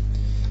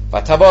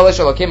 Vatavo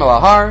Elisha Elokim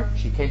Elahar.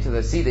 She came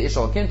to see the Ish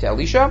Elokim, to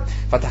Elisha.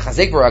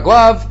 Vatachazek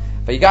Baraglav.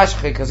 Vayigash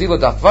Chekazilo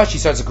Dafva. She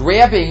starts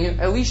grabbing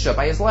Elisha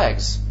by his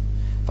legs.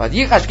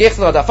 Vadichash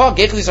Gechlo Dafva.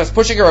 Gechli starts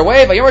pushing her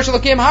away. Vayomer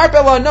Elokim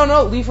Harpela.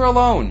 No, leave her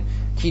alone.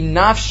 Ki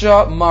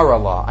nafsha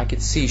marala. I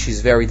could see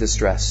she's very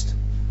distressed.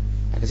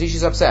 I can see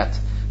she's upset.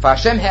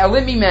 Hashem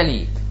ha'alim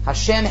mimeni.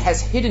 Hashem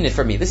has hidden it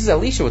from me. This is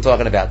Elisha we're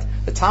talking about.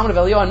 The Talmud of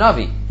Eliyahu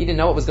Navi. He didn't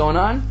know what was going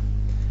on.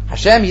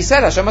 Hashem must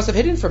have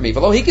hidden it from me.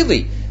 V'lo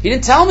hikidli. He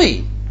didn't tell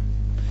me.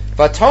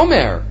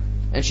 Vatomer.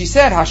 And she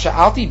said,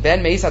 Hasha'alti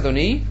ben meis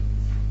adoni.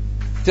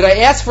 Did I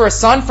ask for a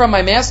son from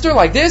my master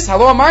like this?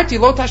 Halo amarti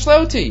lo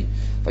tashleoti.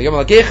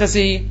 Vayom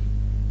lagechazi.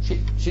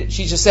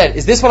 She just said,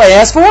 is this what I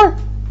asked for?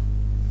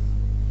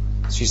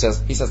 He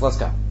says, let's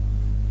go.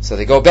 So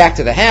they go back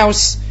to the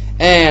house,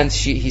 and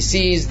he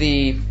sees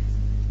the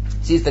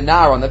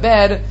nar on the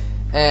bed,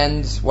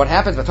 and what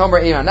happens? They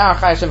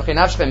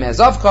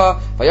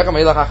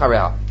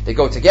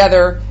go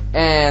together,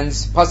 and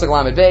pasuk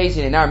lamed beis,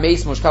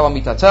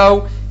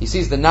 he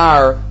sees the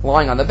nar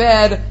lying on the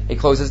bed. He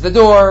closes the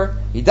door.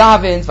 He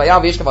davens.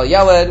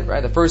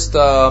 Right, the first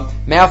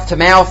mouth to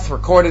mouth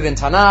recorded in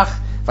Tanakh.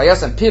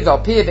 Vayasam piv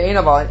al piv,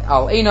 einav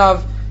al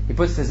einav. He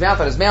puts his mouth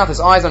on his mouth,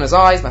 his eyes on his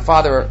eyes. My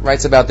father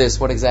writes about this,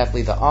 what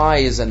exactly the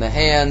eyes and the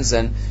hands,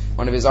 and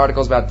one of his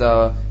articles about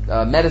the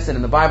medicine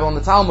in the Bible and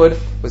the Talmud.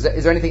 Is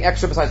there anything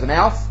extra besides the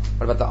mouth?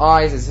 What about the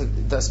eyes? Is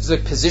it the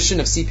specific position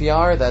of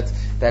CPR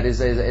that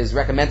is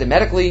recommended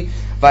medically?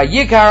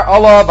 Vayikar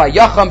Allah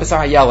vayacham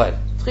b'sar hayeled.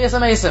 Tchias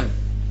hamesim.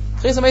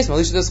 Tchias hamesim.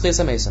 Elisha does tchias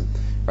hamesim.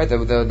 Right, the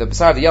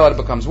b'sar of the yeled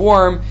becomes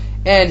warm,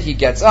 and he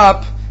gets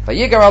up.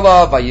 Vayikar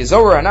Allah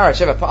vayizor anar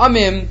sheva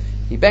pa'amim.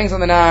 He bangs on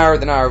the nar,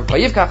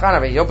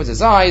 he opens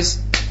his eyes,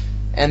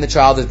 and the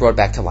child is brought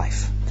back to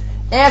life.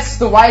 Asks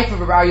the wife of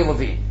Rabbi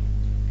Levine.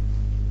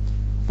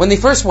 When they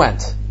first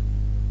went,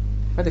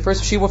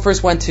 she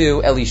first went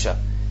to Elisha,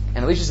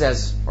 and Elisha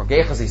says, or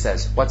Gehazi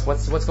says, what's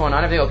going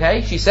on? Everything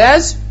okay? She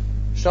says,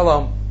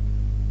 Shalom.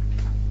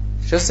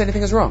 She doesn't say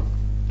anything is wrong.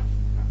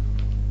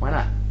 Why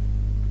not?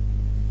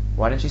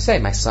 Why didn't she say,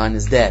 my son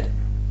is dead.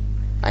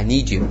 I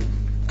need you.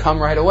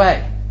 Come right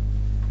away.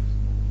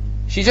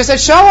 She just said,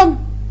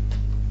 Shalom.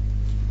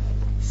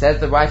 Says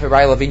the wife of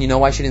Rabbi Levine, you know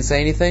why she didn't say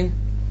anything?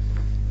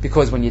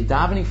 Because when you're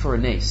davening for a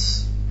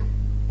nace,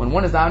 when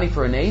one is davening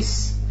for a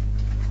nace,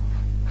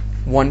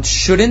 one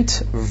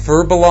shouldn't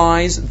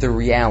verbalize the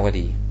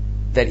reality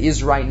that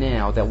is right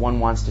now that one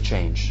wants to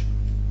change.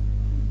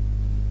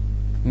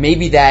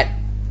 Maybe that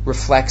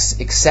reflects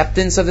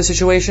acceptance of the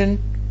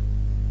situation,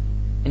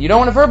 and you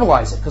don't want to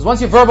verbalize it, because once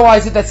you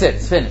verbalize it, that's it,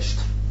 it's finished.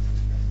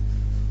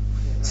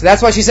 So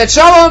that's why she said,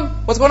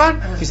 Shalom! What's going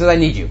on? She says, I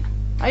need you.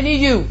 I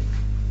need you.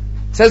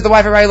 Says the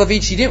wife of Rabbi Levine,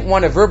 she didn't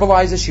want to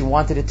verbalize it, she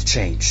wanted it to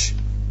change.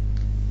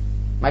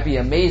 Might be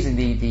amazing,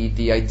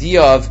 the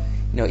idea of,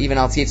 even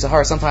Al Tzitz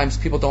Sahara, sometimes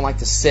people don't like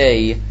to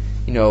say,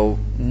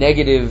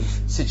 negative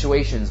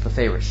situations,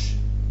 beferish.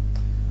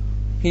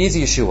 He needs a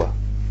Yeshua.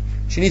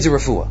 She needs a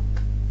refuah.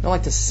 You don't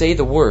like to say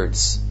the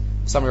words.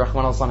 Somebody,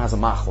 Rahman al-Islam, has a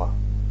machla.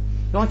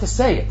 You don't like to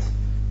say it,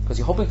 because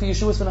you're hoping for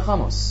Yeshua's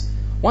v'nechamos.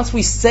 Once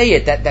we say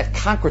it, that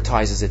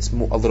concretizes it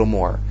a little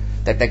more.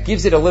 That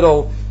gives it a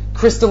little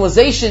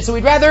crystallization, so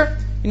we'd rather,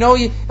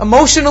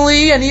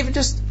 emotionally, and even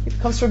just, it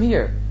comes from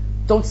here.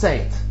 Don't say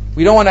it.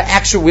 We don't want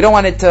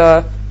it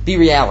to be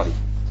reality.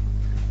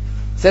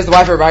 Says the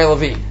wife of Rabbi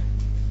Levine.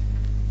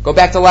 Go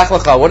back to Lech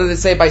Lecha. What did it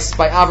say by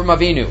Avram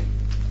Avinu?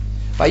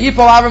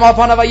 Vayipol Avram al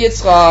panav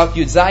vayitzchak,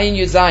 Yud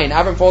Zayin.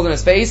 Avram falls on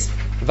his face,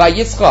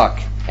 vayitzchak,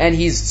 and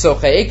he's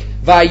sochek,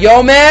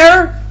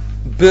 vayomer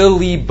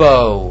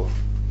bilibo.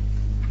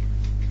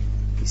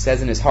 He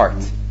says in his heart,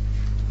 it's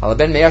all in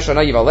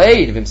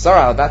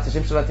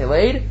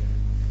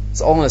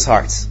his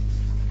heart.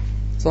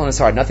 It's all in his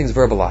heart. Nothing's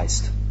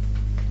verbalized.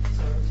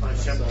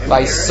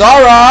 By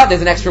Sarah,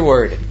 there's an extra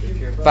word.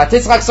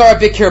 Vatitzchak Sarah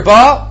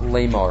bikirba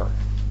lemor.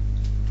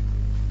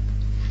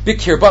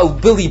 Bikirba,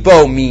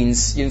 bilibo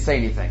means you didn't say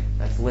anything.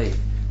 That's late.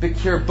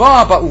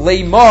 Bikirba, but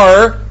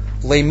lemor,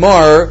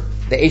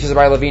 the H of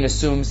Rabbi Levine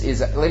assumes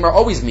is lemor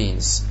always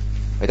means.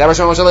 It says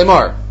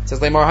lemor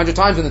 100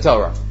 times in the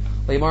Torah.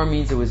 Lemor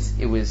means it was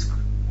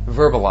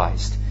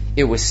verbalized.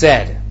 It was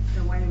said.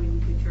 So why do we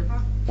need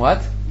bikirba?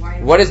 What?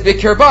 What is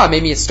bikirba?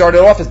 Maybe it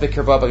started off as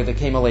bikirba, but it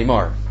became a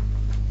lemor.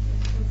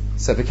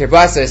 So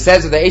bikirba, so it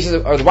says that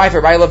the wife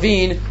of Rabbi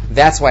Levine,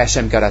 that's why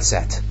Hashem got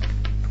upset,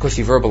 because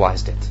she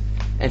verbalized it,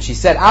 and she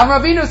said,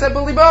 Avram Avinu said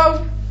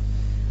bilibo,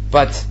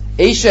 but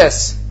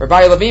Ashes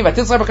Rabbi Levine,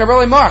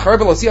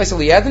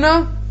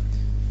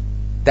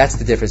 that's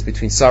the difference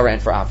between Sarah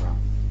and for Avram.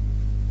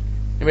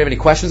 Anybody have any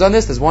questions on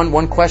this? There's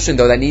one question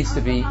though that needs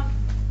to be.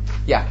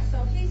 Yeah.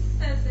 So he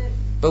says it.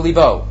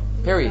 Bilibo.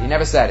 Period. He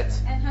never said it.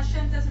 And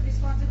Hashem doesn't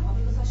respond at all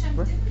because Hashem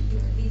didn't hear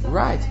it.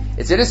 Right.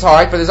 It's in his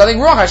heart, but there's nothing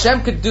wrong.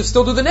 Hashem could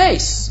still do the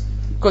nace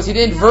because he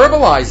didn't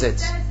verbalize it. What he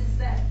says is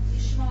that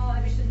Yishmael,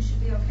 everything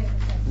should be okay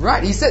with him.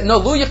 Right. He said, "No,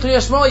 Lu Yachli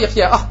Yishmael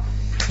Yachya." Oh,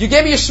 you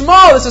gave me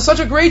Yishmael. This is such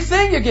a great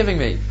thing you're giving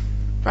me.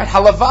 Right.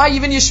 Halavai,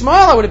 even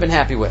Yishmael, I would have been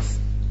happy with.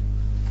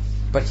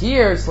 But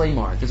here, it's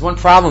Lamar. There's one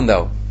problem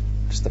though.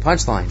 Just the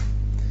punchline.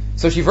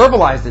 So she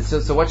verbalized it.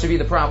 So what should be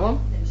the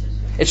problem?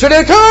 It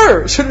shouldn't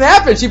occur. It shouldn't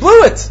happen. She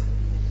blew it.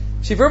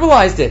 She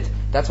verbalized it.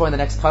 That's why in the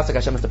next pasuk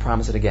Hashem has to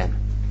promise it again.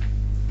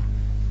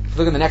 If you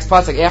look in the next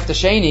pasuk after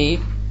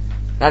Sheni,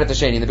 not after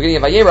Sheni, in the beginning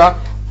of Vayeira,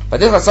 but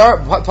this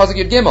pasuk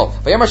Yud Gimel.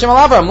 Vayemer Hashem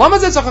al Avram, lama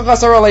zeh tzachach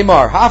chasar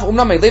leimar? Ha'af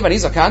umnam me'lev ani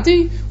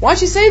zakanti? Why'd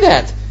she say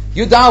that?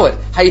 Yud Dalet.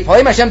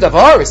 Ha'yipalei Hashem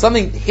davar? Is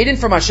something hidden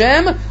from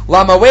Hashem?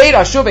 Lama weid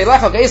ashuv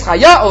eilecha geis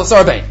chaya ol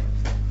sarbein.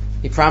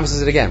 He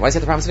promises it again. Why does he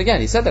have to promise it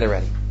again? He said that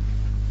already.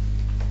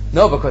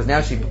 No, because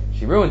now she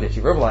ruined it. She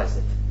verbalized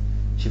it.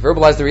 She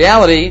verbalized the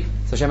reality,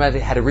 so Hashem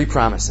had to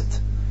re-promise it.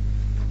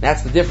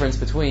 That's the difference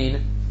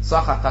between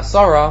Tzachach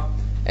Chasara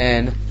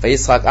and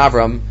Vayitzchak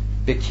Avram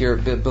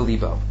Bikir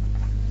Belibo.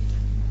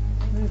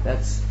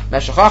 That's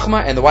Meshach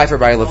Chachma and the wife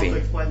of Rabbi Levi. Also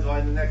explains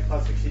why in the next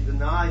pasuk she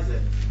denies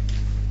it.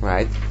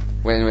 Right.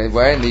 Where in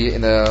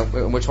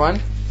which one?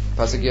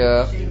 Pasuk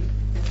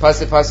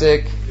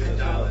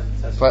Tezvav.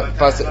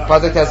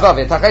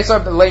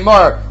 Tachesar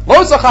Leimar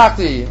Lo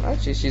Tzachachti.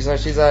 Right. She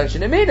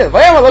didn't mean it.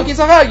 Vayama Lo Ki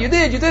Tzachach. You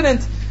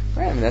didn't.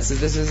 Right. I mean, this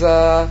is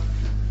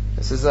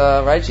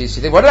right. She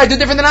think, what did I do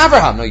different than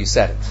Abraham? No, you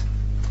said it.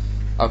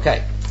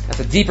 Okay. That's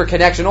a deeper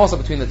connection also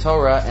between the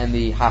Torah and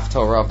the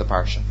Haftorah of the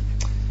Parsha.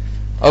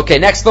 Okay,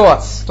 next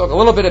thoughts. Talk a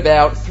little bit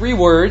about 3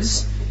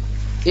 words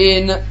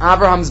in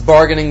Abraham's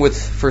bargaining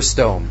for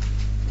stone.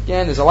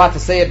 Again, there's a lot to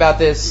say about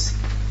this.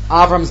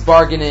 Abraham's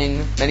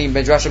bargaining, many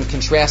Midrashim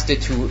contrast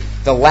it to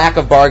the lack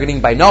of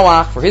bargaining by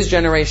Noah for his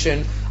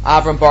generation.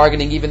 Abraham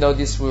bargaining, even though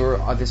this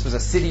was a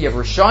city of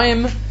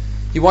Rishayim,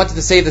 he wanted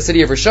to save the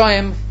city of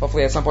Rishayim.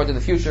 Hopefully at some point in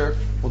the future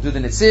we'll do the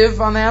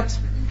Netziv on that.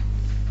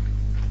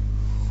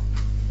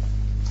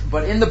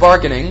 But in the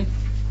bargaining,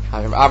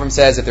 Avram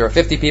says if there are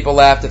 50 people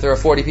left, if there are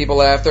 40 people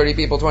left, 30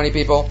 people, 20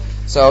 people.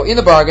 So in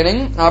the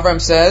bargaining,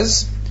 Avram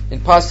says in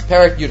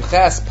Perek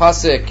Yudches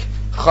Pasuk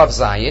Chav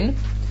Zayin,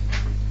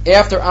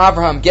 after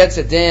Abraham gets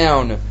it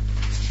down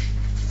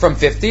from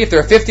 50, if there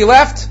are 50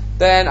 left,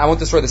 then I won't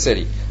destroy the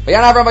city.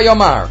 Vayan Avram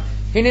vayomar,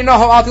 Hinei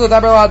noho alti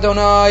l'daber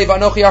l'Adonai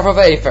v'anochi arfa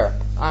v'efer.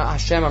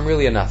 Hashem, I'm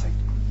really a nothing.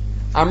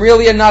 I'm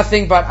really a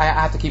nothing, but I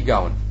have to keep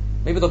going.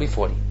 Maybe there'll be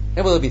 40.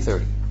 Maybe there'll be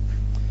 30.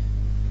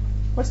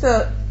 What's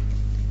the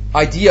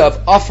idea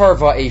of afar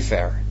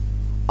va'efer?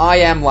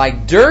 I am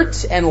like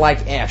dirt and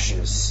like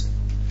ashes.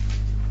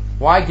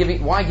 Why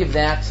give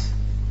that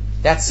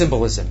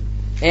symbolism?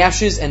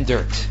 Ashes and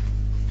dirt. It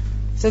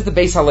says the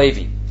Beis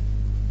Halevi.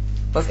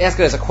 Let's ask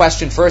it as a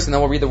question first, and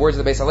then we'll read the words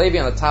of the Beis Halevi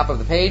on the top of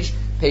the page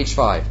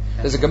 5.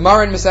 There's a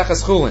Gemara in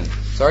Maseches Chulin.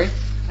 Sorry?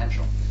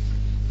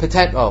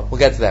 We'll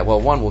get to that. Well,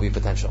 one will be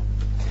potential.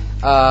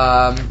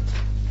 The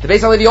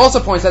Beis Halevi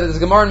also points out that there's a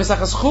Gemara in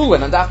Maseches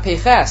Chulin on Daf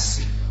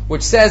Peches,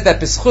 which says that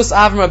B'schus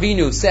Avram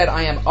Avinu said,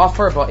 I am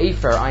afar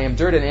va'efer, I am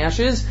dirt and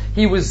ashes.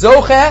 He was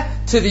zoche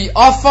to the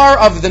afar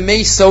of the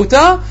Mei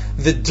Sota,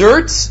 the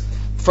dirt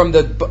from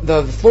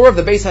the floor of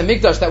the Beis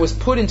HaMikdash that was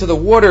put into the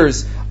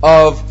waters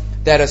of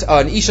that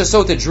an Isha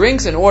Sota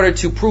drinks in order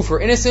to prove her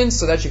innocence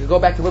so that she could go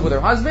back to live with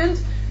her husband.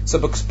 So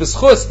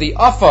B'schus, the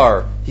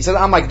afar, he said,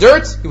 I'm like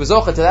dirt, he was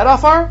zoche to that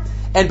afar.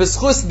 And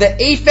B'schus,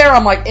 the Afer,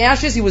 I'm like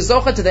ashes, he was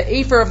zocha to the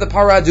Afer of the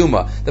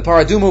Paraduma. The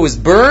Paraduma was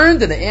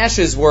burned, and the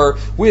ashes were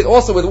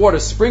also with water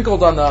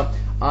sprinkled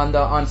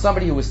on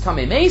somebody who was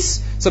Tamei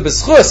Mace. So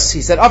B'schus,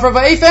 he said Afar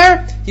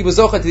v'Afer, he was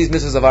zocha to these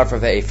mitzvahs of Afar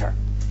v'Afer.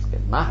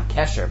 Maha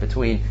kesher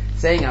between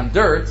saying I'm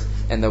dirt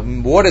and the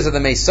waters of the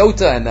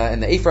Mesota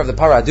and the Afer of the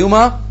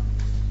Paraduma.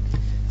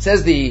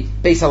 Says the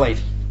Beis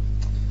Halevi.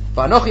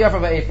 V'anochi Afar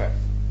v'Afer.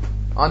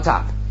 On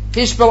top.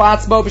 Hishbel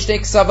atzmo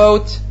b'shtei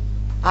ksavot.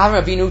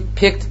 Avram Avinu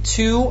picked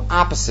 2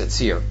 opposites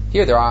here.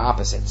 Here there are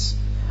opposites.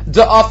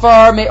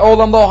 Da'afar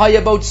me'olam lo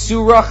hayabot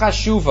tzura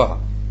chashuva.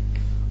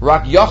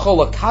 Rak yachol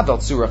lakabel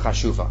tzura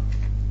chashuva.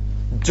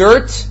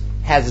 Dirt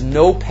has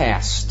no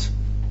past.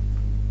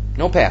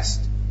 No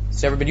past.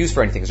 It's never been used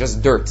for anything. It's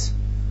just dirt.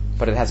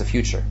 But it has a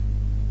future.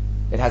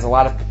 It has a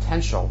lot of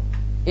potential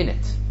in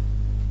it.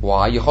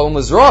 Why? Yicholim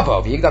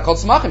l'zrabo. V'yigdal kol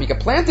tzmachim. You can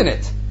plant in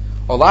it.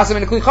 Olasim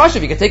in a kli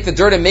chashuv. You can take the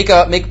dirt and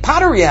make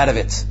pottery out of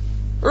it.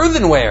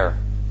 Earthenware.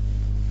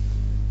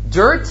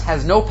 Dirt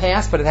has no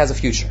past, but it has a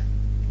future.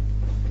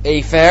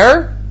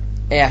 Afer,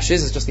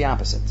 ashes, is just the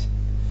opposite.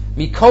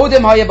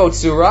 Mikodem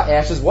hayabotsura,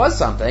 ashes was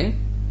something.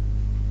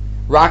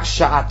 Rak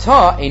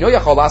sha'ata, eino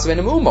yachol lasav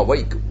enamuma. What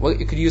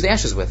you could use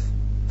ashes with?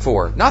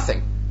 For?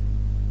 Nothing.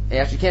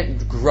 You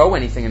can't grow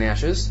anything in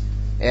ashes.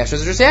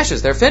 Ashes are just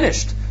ashes. They're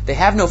finished. They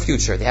have no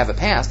future. They have a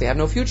past. They have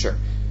no future.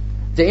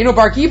 The eino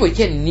bar kibo, you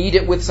can't knead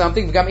it with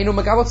something. You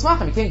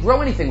can't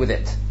grow anything with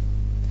it.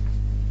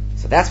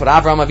 So that's what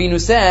Avraham Avinu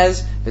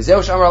says. Avram,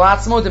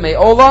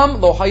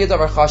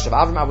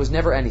 I was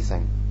never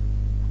anything.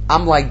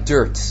 I'm like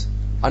dirt.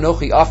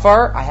 Anochi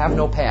afar, I have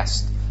no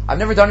past. I've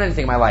never done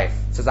anything in my life,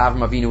 says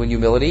Avraham Avinu in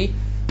humility.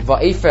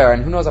 Va'efer,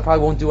 and who knows, I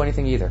probably won't do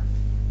anything either.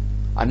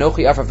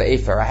 Anochi afar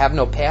va'efer, I have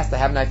no past, I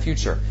have no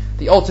future.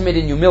 The ultimate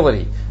in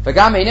humility. Who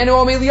am I?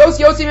 Avraham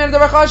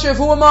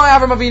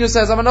Avinu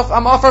says, I'm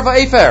afar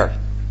va'efer.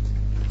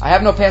 I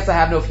have no past, I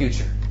have no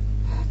future.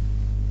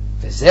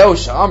 V'zeu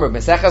sha'amr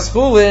b'Meseches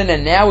Chulin,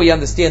 and now we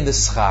understand the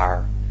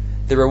schar,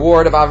 the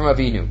reward of Avram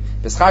Avinu.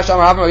 B'schar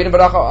sha'amr Avram Avinu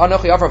b'racha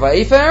anochi afar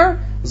va'efer,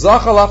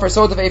 zachal afar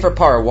sod of efer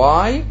para.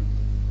 Why?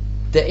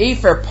 The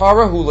efer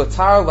para hu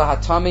latar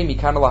lahatame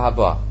mikana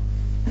lahaba.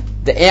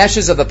 The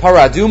ashes of the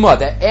para aduma,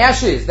 the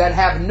ashes that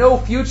have no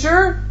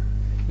future,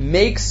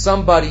 make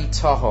somebody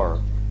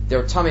tahor.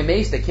 They're tamei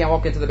meis, they can't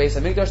walk into the base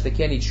of Mikdash, they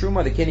can't eat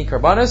truma, they can't eat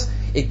karbanas.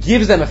 It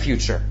gives them a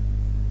future.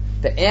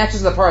 The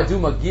ashes of the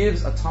paraduma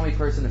gives a tummy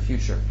person a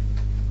future.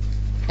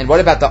 And what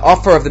about the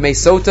offer of the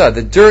mesota?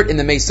 The dirt in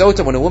the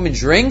mesota, when a woman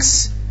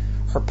drinks,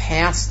 her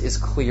past is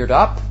cleared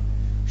up.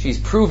 She's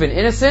proven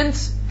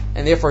innocent,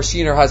 and therefore she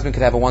and her husband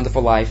could have a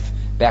wonderful life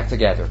back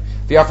together.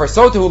 The offer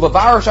sota hu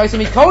lavar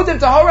shaisami kodim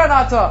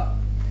tahoranata.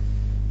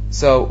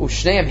 So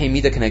ushneim he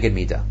mida keneged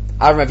mida.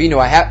 Avram Avinu,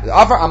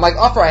 I'm like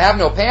offer. I have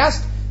no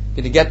past.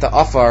 You're going to get the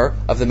offer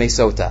of the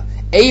mesota.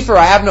 Afer,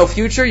 I have no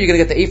future. You're going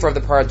to get the afer of the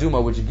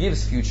paraduma, which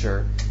gives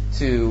future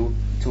to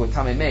a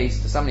tamei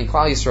meis, to somebody in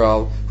Klal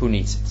Yisrael who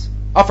needs it.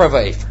 Offer of a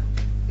afer.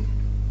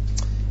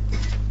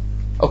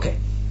 Okay.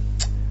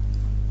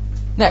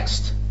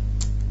 Next,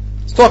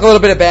 let's talk a little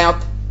bit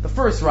about the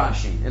first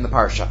Rashi in the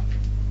parsha.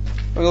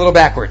 Going a little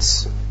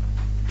backwards.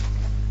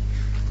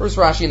 First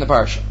Rashi in the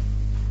parsha.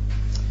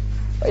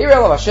 Vayeira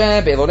elav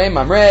Hashem be'elonei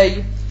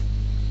Mamrei.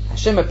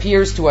 Hashem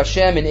appears to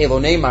Hashem in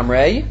Elonei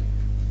Mamrei,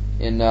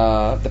 in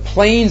the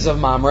plains of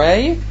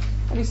Mamrei,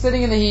 and he's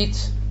sitting in the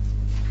heat.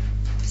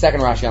 Second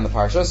Rashi on the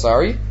parsha.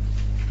 Sorry.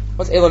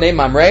 What's Elonei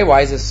Mamrei?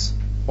 Why is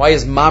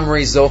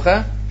Mamrei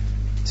Zocha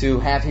to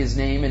have his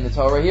name in the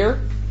Torah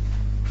here?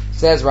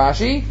 Says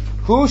Rashi,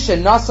 Hu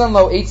shenasan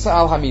lo eitza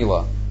al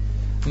hamila.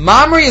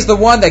 Mamrei is the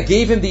one that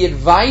gave him the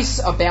advice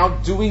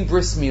about doing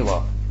bris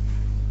milah.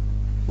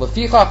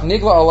 Lefichach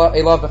nigla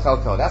elav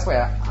b'chelko. That's why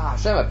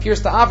Hashem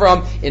appears to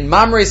Avram in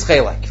Mamrei's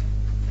chelek.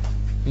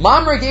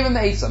 Mamrei gave him the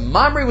eitzah.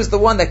 Mamrei was the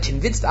one that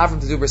convinced Avram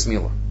to do bris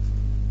milah.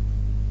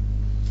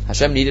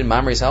 Hashem needed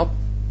Mamrei's help.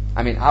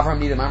 Avram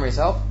needed Mamrei's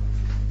help.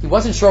 He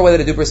wasn't sure whether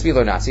to do bris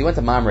milah or not, so he went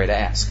to Mamrei to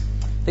ask.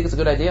 Think it's a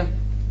good idea?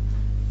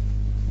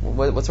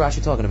 What's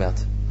Rashi talking about?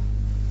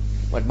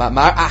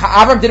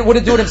 Avram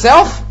wouldn't do it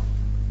himself?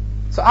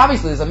 So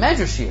obviously there's a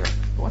medrash here.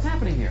 But what's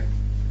happening here?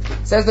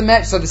 It says the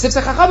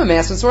Sifsei Chachamim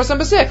asks in source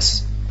number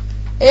 6.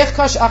 Let's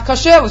just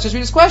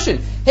read this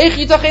question. He asked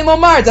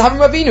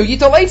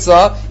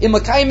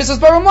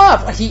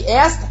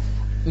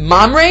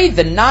Mamrei,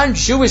 the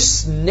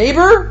non-Jewish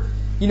neighbor,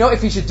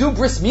 if he should do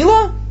bris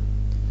milah.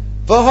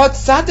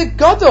 It's a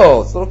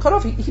little cut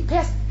off. He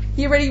passed.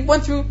 He already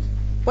went through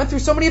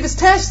so many of his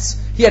tests.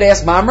 He had to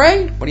ask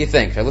Mamrei, what do you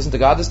think? Should I listen to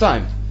God this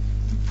time?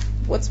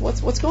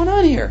 What's going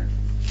on here?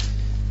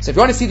 So if you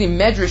want to see the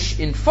Medrash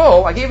in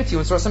full, I gave it to you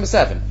in source number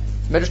 7.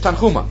 Medrash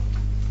Tanchuma.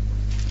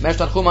 Medrash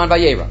Tanchuma on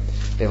Vayeira.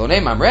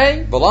 Be'elonei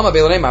Mamrei, Bolama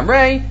be'elonei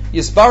Mamrei,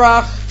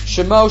 Yisbarach,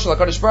 Shemo shel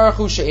HaKadosh Baruch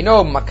Hu,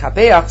 She'eno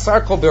makapeach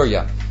sar kol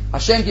birya.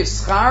 Hashem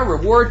gives schar,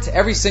 reward to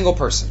every single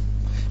person.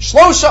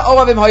 Shlosha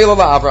oavim hayil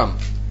la'Avram.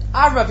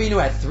 Avram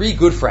Avinu had 3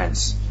 good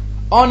friends.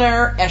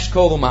 Oner,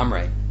 Eshkol, and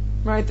Mamrei.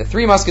 Right? The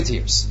 3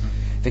 musketeers.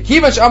 The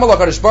Kivash Amal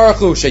HaKadosh Baruch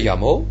Hu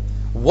Sheyamul.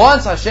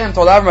 Once Hashem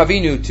told Avram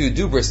Avinu to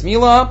do bris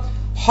milah,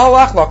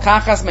 Halach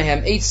lokachas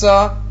mehem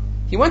eitza.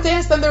 He went to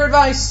ask them their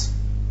advice.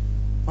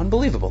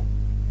 Unbelievable.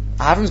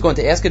 Avram's going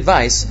to ask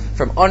advice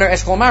from Oner,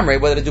 Eshkol,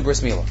 Mamrei whether to do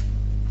bris milah.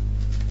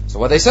 So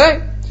what they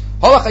say?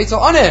 Halach eitza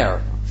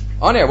Oner.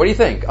 Oner, what do you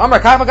think? Amar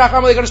kach v'kach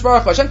Amar le'Kadosh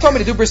Baruch Hu. Hashem told me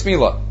to do bris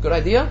milah. Good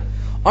idea.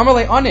 Amar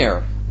le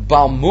Oner.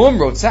 Balmum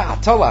rotza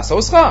atola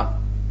soscha.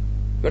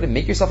 You got to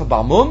make yourself a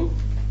balmum?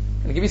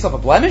 Going to give yourself a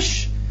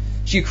blemish?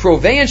 She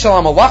krovein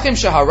shalom alachim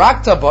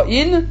shaharakta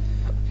ba'in.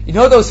 You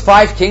know those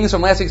 5 kings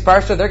from last week's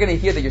parsha? They're going to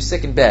hear that you're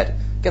sick in bed.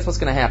 Guess what's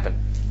going to happen?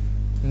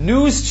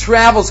 News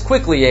travels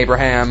quickly,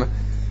 Abraham.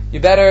 You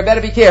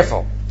better be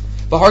careful.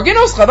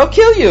 V'harginoscha, they'll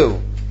kill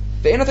you.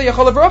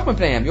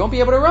 You won't be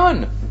able to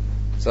run.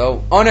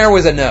 So Oner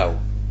was a no.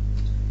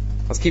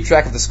 Let's keep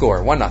track of the score.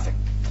 1-0.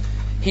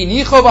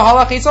 Hinicho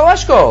v'halach yitzal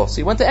Eshkol. So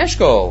he went to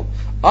Eshkol.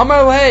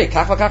 Amar lei,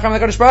 kach v'kacham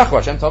HaKadosh Baruch Hu.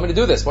 Hashem told me to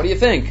do this. What do you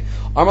think?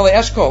 Amar lei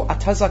Eshkol,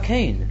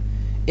 atazakein.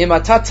 Im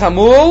atat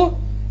tamul,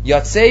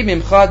 yatzei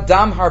mimcha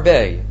dam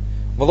harbe.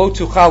 V'lo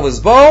tuchal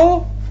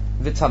lizbol,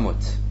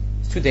 v'tamut.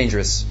 It's too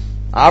dangerous.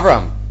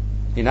 Avram,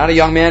 you're not a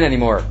young man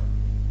anymore.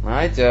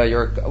 Right?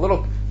 You're a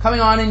little coming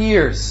on in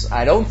years.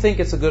 I don't think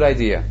it's a good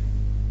idea.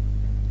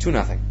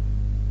 2-0.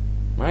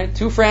 Right?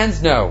 2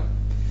 friends, no.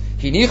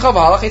 Hinicha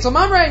v'halach yitzal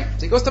Mamrei.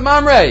 So he goes to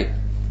Mamrei.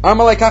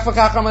 First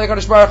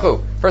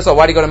of all,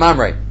 why did he go to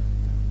Mamrei?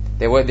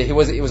 He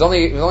was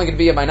only going to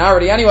be a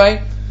minority anyway,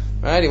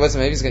 right? He was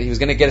going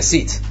to get a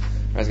seat.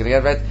 He was going to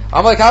get right.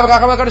 What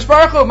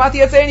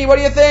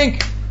do you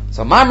think?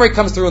 So Mamrei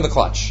comes through in the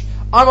clutch.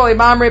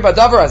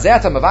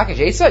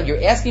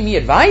 You're asking me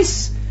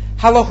advice?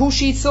 Hashem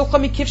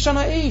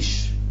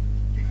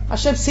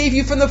saved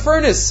you from the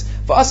furnace.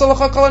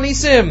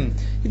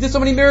 He did so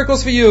many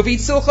miracles for you.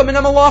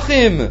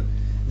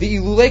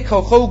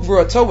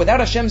 Without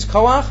Hashem's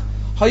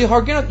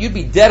koach, you'd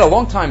be dead a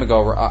long time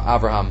ago,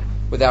 Abraham,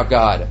 without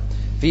God.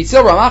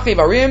 V'yitzil ramachi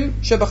varim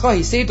shebecha,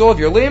 he saved all of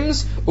your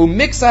limbs.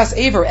 Umixas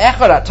aver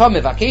echad atam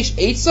mevakesh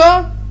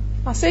etza,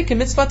 aseh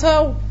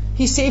kemitzvato.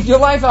 He saved your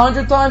life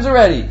 100 times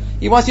already.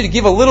 He wants you to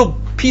give a little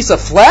piece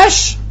of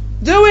flesh?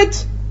 Do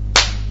it!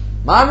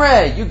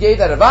 Mamre, you gave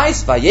that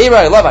advice.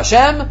 Vayeira love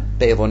Hashem,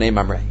 be'elonei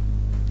Mamre.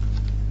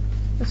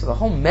 So the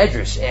whole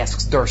medrash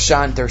asks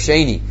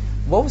Darshani,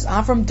 what was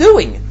Avram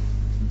doing?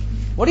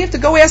 What do you have to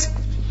go ask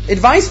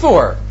advice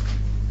for?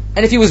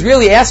 And if he was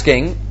really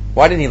asking,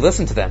 why didn't he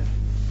listen to them?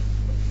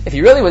 If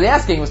he really was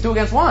asking, it was 2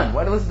 against 1.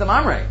 Why did he listen to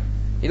Mamre?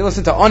 He didn't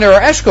listen to Oner or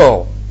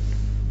Eshkol.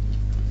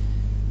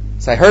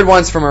 So I heard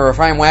once from a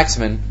Ephraim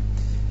Waxman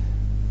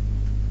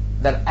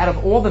that out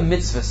of all the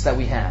mitzvahs that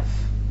we have,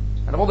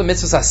 out of all the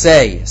mitzvahs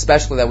aseh,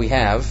 especially that we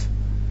have,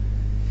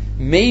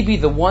 maybe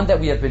the one that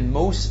we have been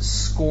most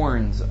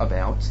scorned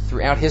about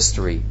throughout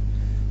history,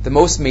 the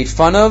most made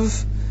fun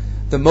of,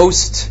 the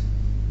most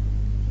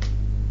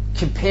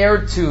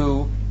compared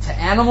to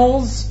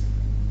animals,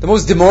 the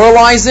most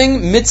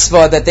demoralizing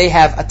mitzvah that they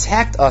have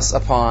attacked us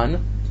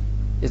upon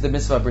is the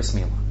mitzvah of bris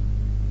milah.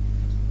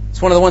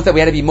 It's one of the ones that we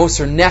had to be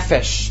moser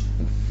nefesh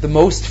the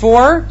most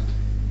for.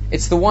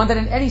 It's the one that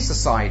in any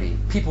society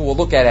people will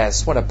look at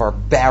as what a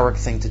barbaric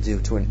thing to do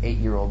to an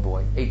 8-day-old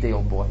boy.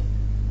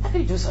 How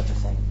can you do such a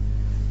thing?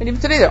 And even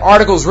today there are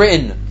articles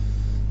written,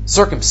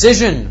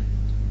 circumcision,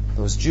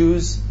 those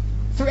Jews,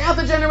 throughout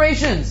the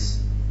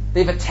generations.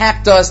 They've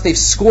attacked us, they've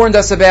scorned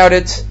us about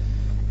it,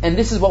 and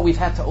this is what we've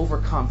had to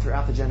overcome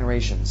throughout the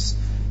generations.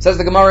 Says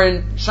the Gemara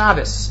in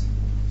Shabbos,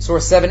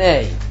 source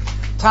 7a.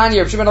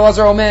 Tanya, Rav Shimon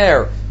Elazar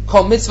Omer,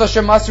 Kol mitzvah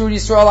shemasru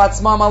Yisrael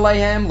atzmam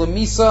aleihem,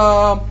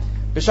 lemisa,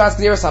 b'shas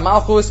gzeras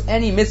hamalchus,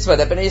 any mitzvah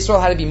that Bnei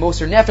Yisrael had to be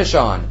moser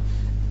nefesh on,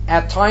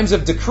 at times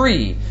of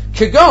decree,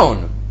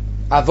 kegon,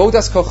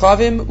 avodas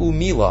kochavim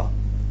umila,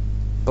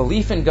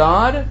 belief in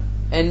God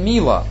and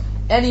mila.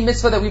 Any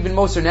mitzvah that we've been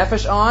moser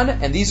nefesh on,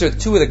 and these are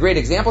 2 of the great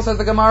examples, says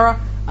the Gemara,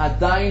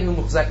 adayin hu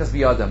muchzekas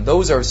biyadam.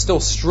 Those are still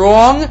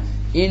strong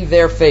in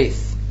their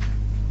faith.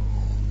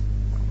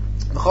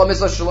 V'chol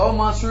mitzvah shalom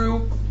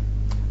masru,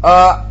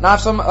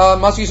 nafsam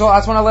masru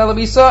yisrael atzman alei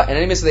lemisa, and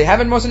any mitzvah they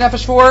haven't moser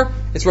nefesh for,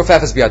 it's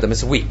rofefes biyadam.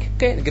 It's weak.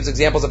 Okay, and it gives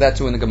examples of that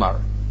too in the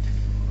Gemara.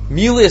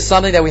 Mila is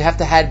something that we have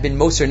to have been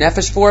moser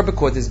nefesh for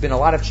because there's been a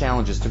lot of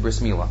challenges to bris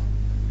milah.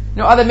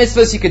 Other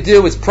mitzvahs you could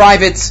do, it's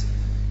private.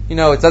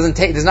 It doesn't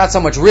take. There's not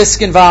so much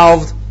risk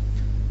involved.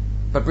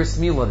 But bris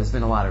milah, there's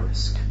been a lot of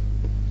risk.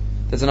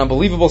 There's an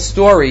unbelievable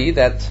story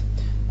that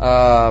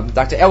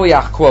Dr.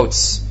 Eliach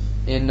quotes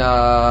in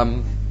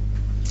Hasidic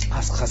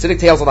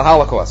Tales of the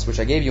Holocaust, which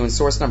I gave you in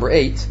source number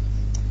 8.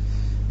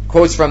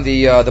 Quotes from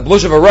the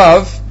Blush of a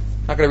Rav.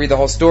 Not going to read the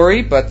whole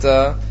story, but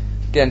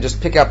again,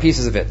 just pick out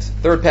pieces of it.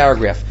 3rd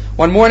paragraph.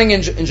 One morning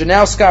in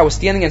Janowska, I was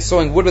standing and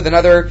sawing wood with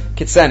another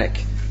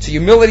Kitsenik. To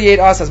humiliate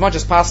us as much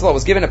as possible, I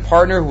was given a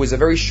partner who was a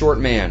very short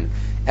man.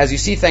 As you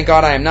see, thank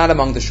God I am not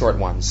among the short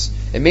ones.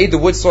 It made the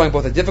wood sawing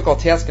both a difficult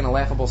task and a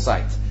laughable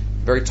sight.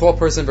 Very tall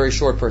person, very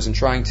short person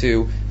trying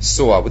to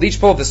saw. With each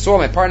pull of the saw,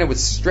 my partner would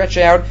stretch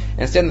out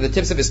and stand on the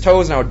tips of his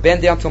toes, and I would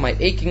bend down till my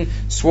aching,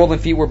 swollen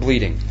feet were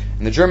bleeding.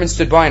 And the Germans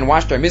stood by and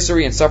watched our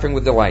misery and suffering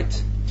with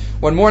delight.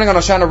 One morning on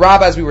Hoshana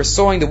Rabbah, as we were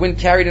sawing, the wind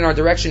carried in our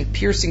direction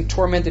piercing,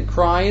 tormented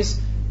cries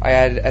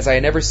as I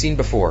had never seen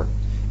before,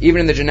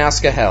 even in the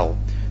Janowska hell.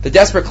 The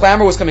desperate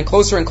clamor was coming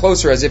closer and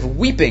closer, as if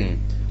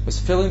weeping was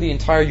filling the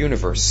entire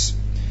universe.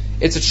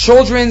 It's a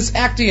children's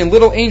acting and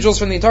little angels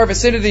from the entire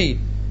vicinity,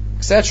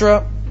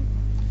 etc.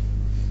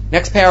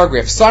 Next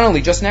paragraph.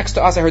 Suddenly, just next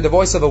to us, I heard the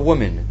voice of a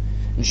woman.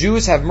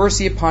 Jews, have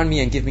mercy upon me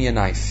and give me a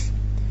knife.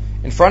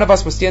 In front of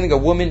us was standing a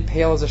woman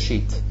pale as a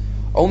sheet.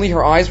 Only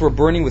her eyes were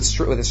burning with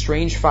a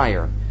strange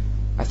fire.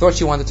 I thought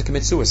she wanted to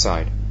commit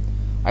suicide.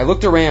 I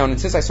looked around,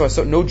 and since I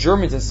saw no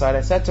Germans inside,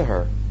 I said to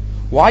her,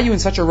 "Why are you in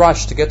such a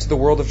rush to get to the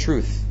world of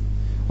truth?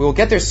 We will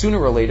get there sooner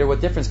or later.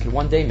 What difference can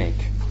one day make?"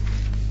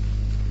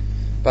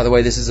 By the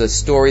way, this is a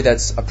story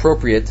that's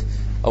appropriate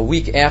a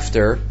week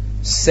after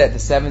the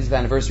 70th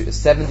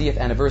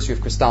anniversary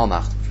of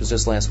Kristallnacht, which was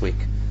just last week.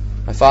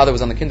 My father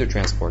was on the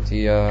Kindertransport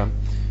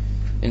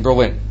in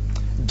Berlin.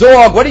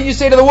 "Dog, what did you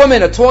say to the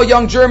woman?" A tall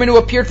young German who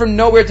appeared from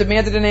nowhere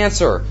demanded an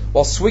answer,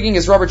 while swinging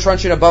his rubber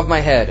truncheon above my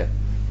head.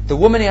 The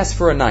woman asked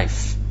for a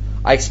knife.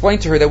 I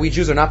explained to her that we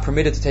Jews are not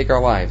permitted to take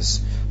our lives,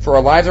 for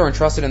our lives are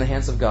entrusted in the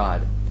hands of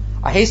God.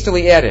 I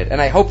hastily added,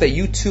 "And I hope that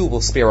you too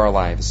will spare our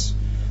lives."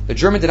 The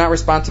German did not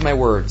respond to my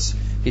words.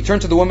 He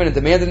turned to the woman and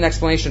demanded an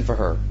explanation for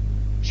her.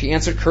 She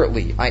answered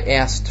curtly, "I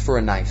asked for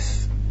a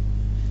knife."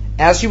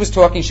 As she was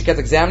talking, she kept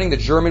examining the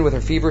German with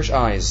her feverish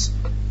eyes.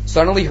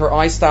 Suddenly, her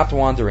eyes stopped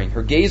wandering.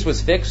 Her gaze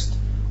was fixed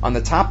on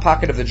the top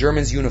pocket of the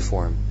German's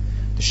uniform.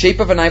 The shape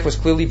of a knife was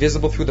clearly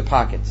visible through the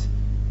pocket.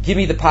 "Give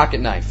me the pocket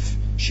knife,"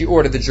 she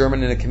ordered the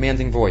German in a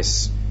commanding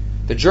voice.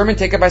 The German,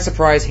 taken by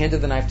surprise,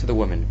 handed the knife to the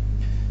woman.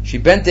 She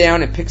bent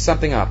down and picked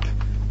something up.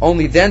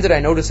 Only then did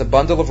I notice a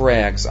bundle of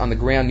rags on the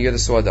ground near the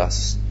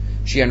sawdust.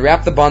 She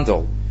unwrapped the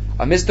bundle.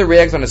 Amidst the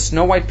rags on a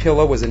snow-white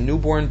pillow was a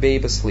newborn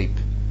babe asleep.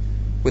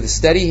 With a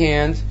steady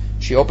hand,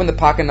 she opened the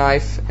pocket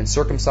knife and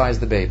circumcised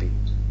the baby.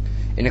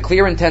 In a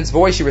clear, intense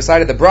voice, she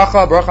recited the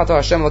bracha, Bracha to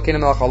Hashem Elokeinu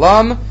melech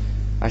haolam,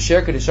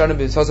 asher kedishanu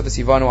b'mitzvot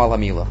v'sivanu al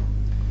hamila.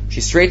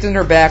 She straightened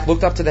her back,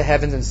 looked up to the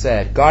heavens, and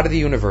said, God of the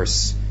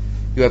universe,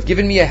 you have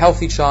given me a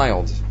healthy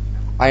child.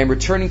 I am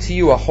returning to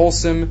you a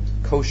wholesome,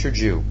 kosher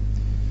Jew.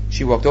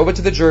 She walked over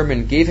to the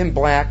German, gave him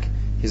back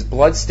his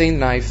blood-stained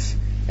knife,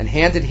 and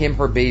handed him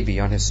her baby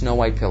on his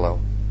snow-white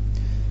pillow.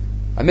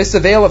 Amidst a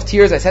veil of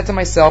tears, I said to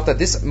myself that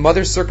this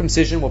mother's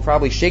circumcision will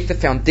probably shake the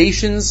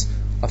foundations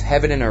of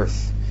heaven and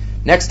earth.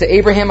 Next to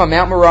Abraham on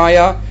Mount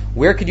Moriah,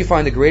 where could you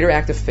find a greater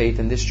act of faith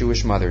than this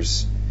Jewish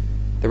mother's?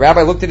 The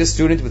rabbi looked at his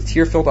student with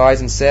tear-filled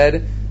eyes and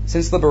said,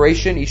 since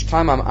liberation, each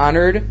time I'm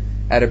honored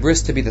at a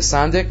bris to be the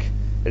sandik,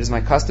 it is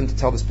my custom to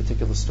tell this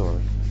particular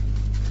story.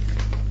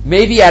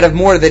 Maybe out of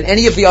more than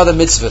any of the other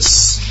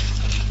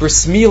mitzvahs,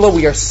 bris milah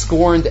we are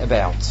scorned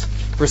about.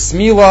 Bris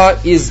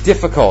milah is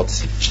difficult.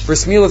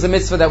 Bris milah is a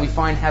mitzvah that we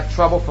find have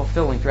trouble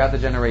fulfilling throughout the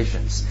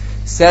generations.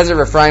 Says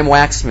Ephraim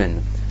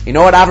Waxman, you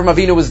know what Avram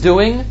Avinu was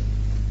doing?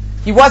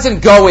 He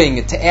wasn't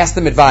going to ask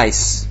them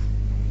advice.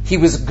 He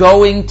was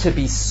going to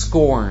be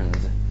scorned.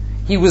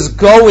 He was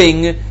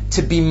going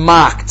to be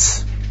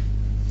mocked.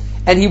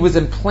 And he was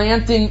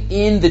implanting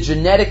in the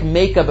genetic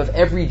makeup of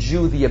every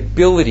Jew the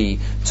ability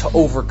to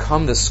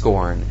overcome the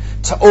scorn,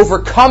 to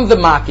overcome the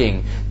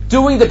mocking,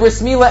 doing the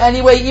bris milah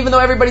anyway, even though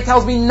everybody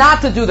tells me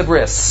not to do the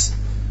bris.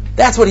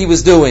 That's what he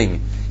was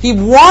doing. He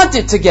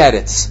wanted to get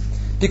it,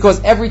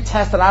 because every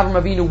test that Avram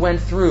Avinu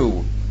went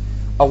through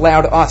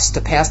allowed us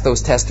to pass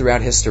those tests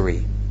throughout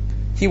history.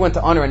 He went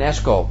to Honor and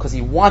Eshkol because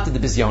he wanted the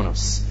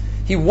bizyonos.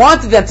 He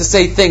wanted them to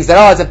say things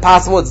that, it's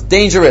impossible, it's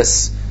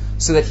dangerous,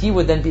 so that he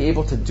would then be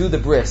able to do the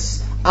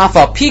bris.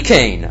 Afal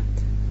Pikain.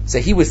 So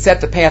he would set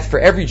the path for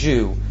every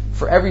Jew,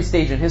 for every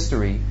stage in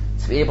history,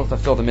 to be able to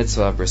fulfill the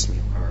mitzvah of bris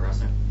milah.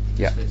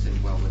 Yeah. Fits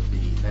in well with the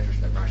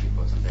medrash that Rashi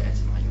puts on the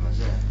Etzem Hayom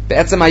Hazeh.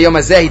 Be'etzem hayom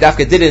hazeh, he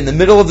dafka did it in the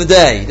middle of the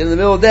day. He did it in the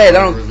middle of the day.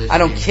 I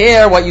don't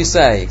care what you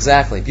say.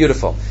 Exactly.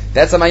 Beautiful.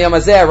 Be'etzem hayom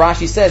hazeh,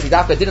 Rashi says, he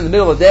dafka did it in the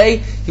middle of the day.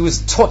 He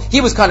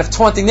was kind of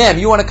taunting them.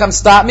 You want to come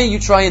stop me? You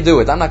try and do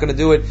it. I'm not going to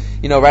do it,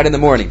 right in the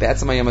morning.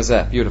 Be'etzem hayom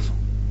hazeh. Beautiful.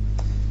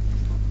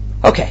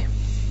 Okay.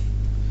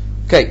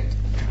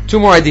 2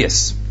 more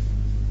ideas.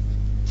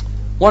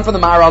 One from the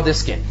Maharal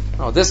Diskin.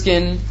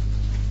 Diskin,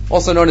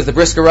 also known as the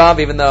Brisker Rav,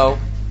 even though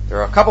there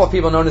are a couple of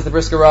people known as the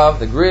Brisker Rav.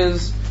 The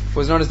Griz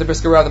was known as the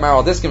Brisker Rav. The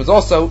Maharal Diskin was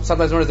also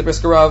sometimes known as the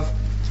Brisker Rav.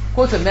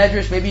 Quotes a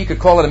medrash. Maybe you could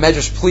call it a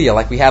medrash pliya,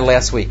 like we had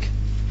last week.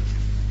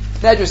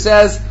 The medrash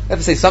says, I have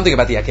to say something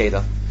about the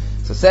Akedah.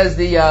 So it says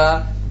the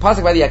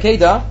pasuk by the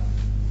Akedah.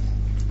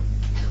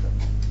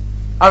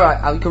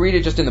 Alright, you can read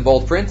it just in the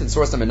bold print in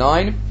source number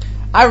 9.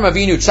 Avram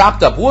Avinu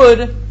chopped up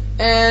wood,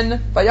 and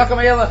Vayakam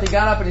Ayelach, he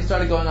got up and he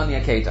started going on the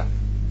Akedah.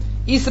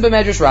 Isa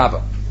b'medrash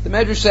Rabbah. The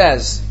medrash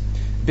says,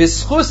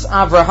 B'schus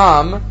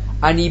Avraham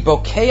ani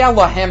bokea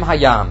lahem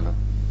hayam,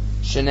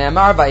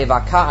 shenemar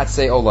vayivaka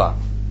atzei olah.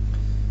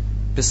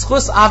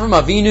 B'schus Avram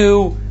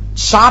Avinu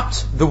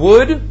chopped the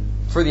wood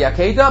for the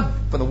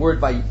Akedah, for the word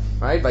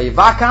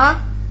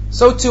vayivaka.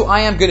 So too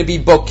I am going to be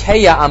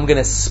bokea, I'm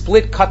going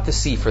to cut the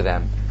sea for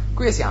them.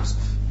 Kriyas Yamsuf.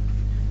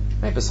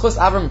 Right? B'schus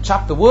Avram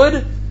chopped the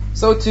wood,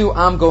 so too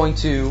I'm going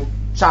to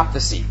chop the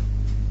sea.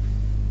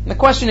 And the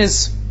question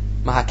is,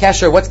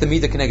 Mahakesher, what's the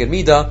Midah Keneged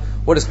Midah?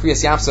 What does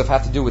Kriyas Yamsuf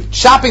have to do with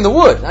chopping the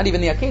wood? Not even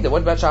the Akedah.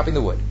 What about chopping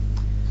the wood?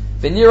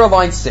 Venira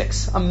line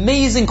 6.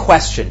 Amazing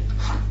question.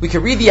 We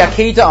could read the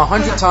Akedah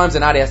 100 times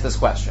and not ask this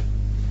question.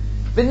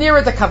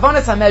 Venira the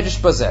Kavanas HaMedrash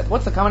Bazet.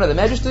 What's the Kavanah of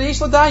the Medrash? To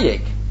Yesh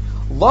L'Dayek.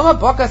 Lama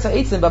Bakas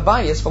HaEitzim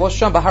Babayis V'lo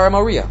Sham B'Hara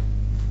Moriah.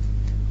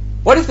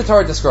 What does the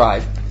Torah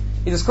describe?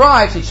 He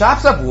describes, he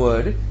chops up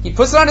wood, he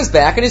puts it on his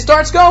back, and he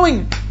starts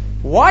going.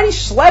 Why did he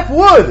schlep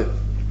wood?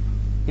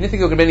 You didn't think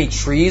there were going to be any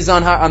trees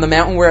on the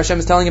mountain where Hashem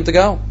is telling him to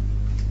go?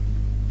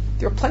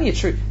 There were plenty of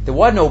trees. There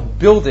was no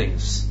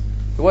buildings.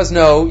 There was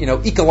no,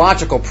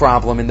 ecological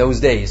problem in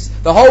those days.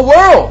 The whole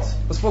world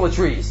was full of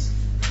trees.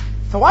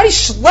 So why did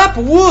he schlep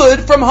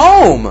wood from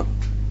home?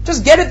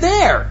 Just get it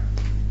there.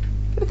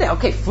 Get it there.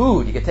 Okay,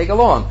 food, you can take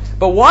along.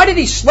 But why did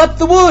he schlep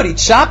the wood? He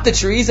chopped the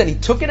trees and he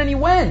took it and he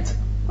went.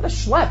 What a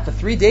schlep. For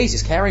 3 days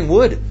he's carrying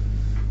wood.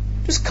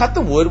 Just cut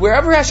the wood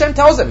wherever Hashem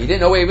tells him. He didn't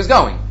know where he was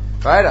going.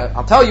 Right?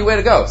 I'll tell you where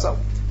to go. So,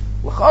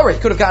 l'chorah, he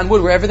could have gotten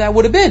wood wherever that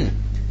would have been.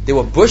 There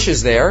were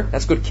bushes there.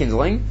 That's good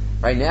kindling.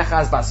 Right?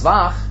 Nechaz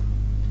basvach.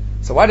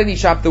 So why didn't he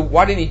chop the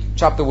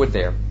wood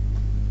there?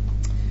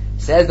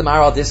 Says the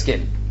Maharal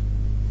Diskin.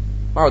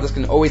 Maharal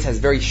Diskin always has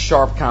very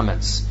sharp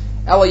comments.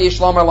 Ela yesh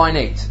lamar line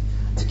 8.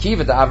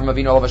 Tekiva to Avram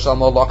Avinu olav Hashem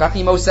lo lokach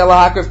imo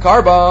selah hakriv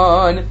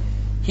karban.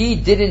 He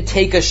didn't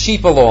take a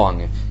sheep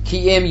along.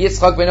 Ki im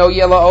Yitzchak beno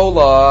yela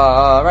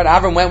ola. Right,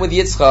 Avram went with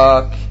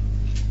Yitzchak.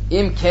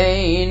 Im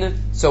Cain.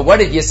 So what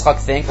did Yitzchak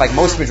think? Like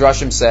most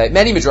midrashim say,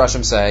 many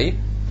midrashim say,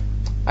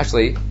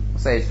 actually, I'll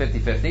say it's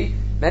 50-50.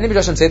 Many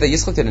midrashim say that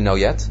Yitzchak didn't know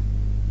yet.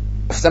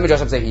 Some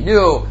midrashim say he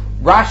knew.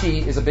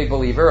 Rashi is a big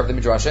believer of the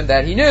midrashim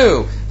that he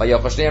knew.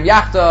 Vayochashneim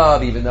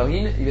yachtav, even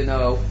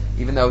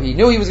though he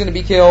knew he was going to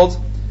be killed.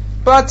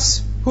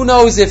 But who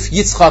knows if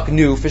Yitzchak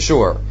knew for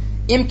sure?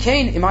 Im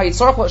Cain, im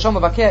hayitzarach l'Hashem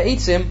l'vakeh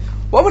eitzim,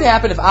 What would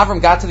happen if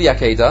Avram got to the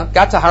Akedah,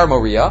 got to Har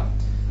Moriah,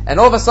 and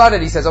all of a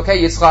sudden he says,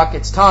 okay, Yitzchak,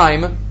 it's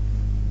time.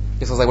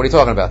 Yitzchak's like, what are you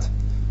talking about?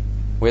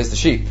 Where's the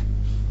sheep?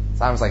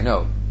 So Avram's like,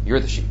 no,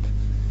 you're the sheep.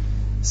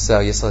 So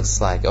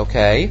Yitzchak's like,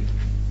 okay.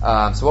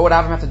 So what would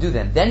Avram have to do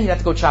then? Then he'd have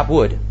to go chop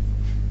wood. It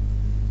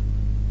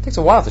takes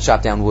a while to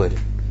chop down wood. It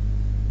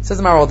says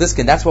in Maral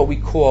Diskin, that's what we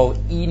call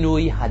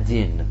Inui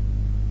Hadin.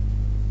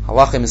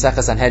 Halachim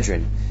Mesechas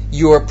Sanhedrin.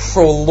 You're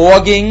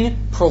prologuing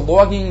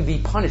the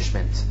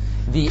punishment,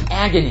 the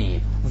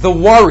agony, the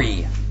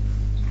worry.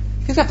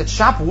 He's going to have to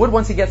chop wood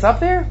once he gets up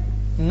there?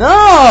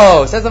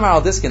 No! Says the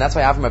Maral Diskin, that's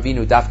why Avram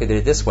Avinu Dafka did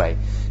it this way.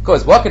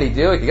 Because what could he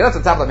do? He could get up to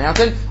the top of the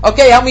mountain.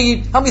 Okay, help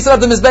me set up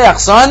the Mizbeach,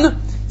 son.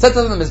 Set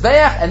up the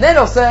Mizbeach, and then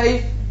he'll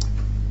say,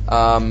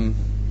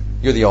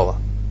 you're the Ola.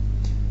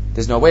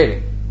 There's no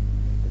waiting.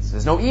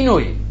 There's no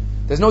inui.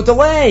 There's no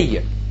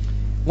delay.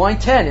 Line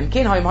 10.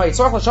 Then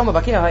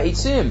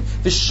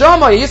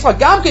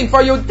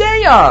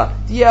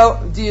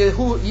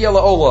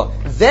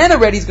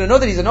already he's going to know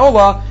that he's an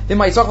Ola. Then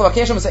if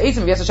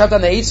he has to chop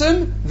down the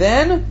Eitzim,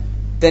 then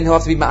he'll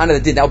have to be ma'ana the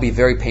din. That will be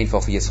very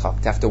painful for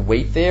Yitzchak to have to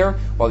wait there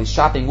while he's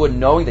chopping wood,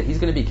 knowing that he's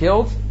going to be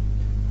killed.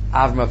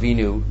 Avram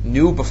Avinu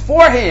knew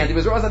beforehand he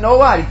was an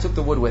Ola, and he took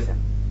the wood with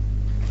him.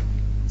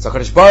 So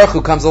Kadosh Baruch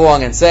Hu comes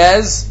along and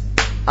says,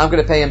 I'm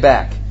going to pay him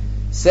back.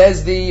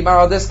 Says the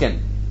Maral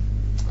Diskin.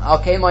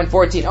 Okay, line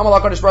 14.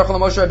 Amalak Kadosh Baruch Hu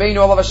Moshe Rabbeinu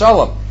olav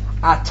hashalom.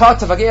 Atat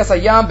tavagei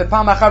asayam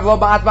bepam achad lo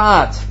ba'at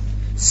ba'at.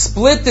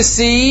 Split the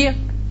sea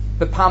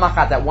bepam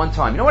achad at one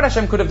time. You know what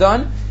Hashem could have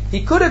done?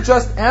 He could have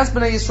just, as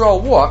Bnei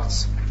Yisrael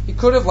walked, he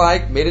could have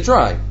made it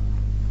dry.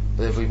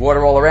 But if we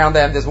water all around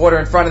them, there's water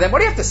in front of them. What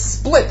do you have to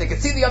split? They can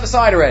see the other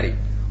side already. What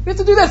do you have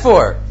to do that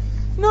for?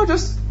 No,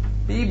 just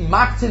be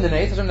mocked in the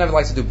nace. Hashem never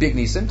likes to do big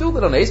nisim. Do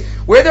little nace.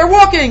 Where they're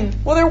walking.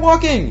 Well, they're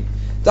walking.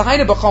 The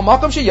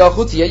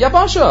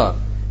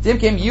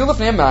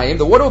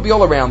water will be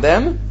all around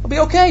them. It'll be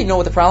okay. You know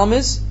what the problem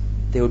is?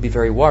 They would be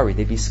very worried.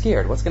 They'd be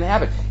scared. What's going to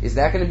happen? Is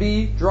that going to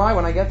be dry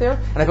when I get there?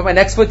 And I put my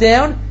next foot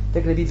down?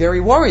 They're going to be very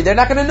worried. They're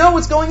not going to know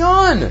what's going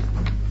on.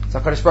 So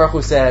HaKadosh Baruch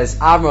Hu says,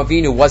 Avram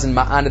Avinu wasn't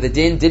ma'ana the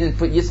din, didn't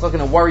put Yitzchak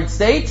in a worried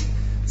state,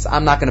 so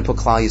I'm not going to put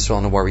Klal Yisrael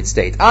in a worried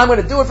state. I'm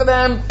going to do it for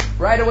them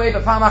right away,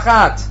 b'pam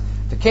achat.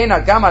 And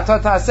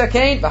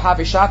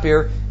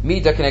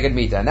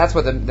that's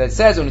what that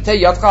says.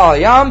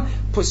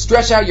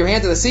 Stretch out your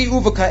hand to the sea,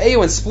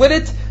 and split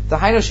it.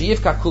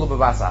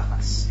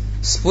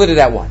 Split it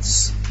at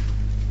once.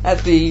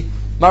 At the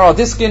Maral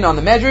Diskin on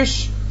the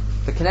Medrash,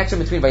 the connection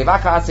between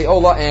Vayivaka Atzei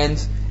Ola and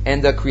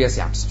the Kriyas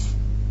Yamsuf.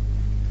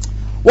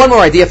 One more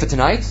idea for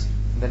tonight,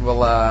 and then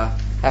we'll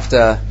have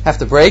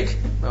to break.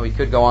 Well, we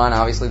could go on.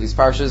 Obviously, these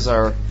parshas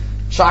are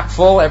chock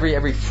full.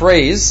 Every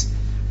phrase.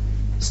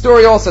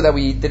 Story also that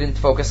we didn't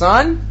focus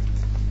on.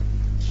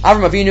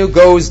 Avram Avinu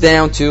goes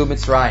down to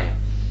Mitzrayim.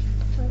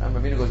 Avram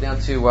Avinu goes down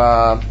to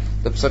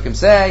the Pesukim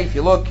say, if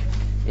you look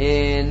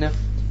in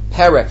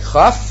Perek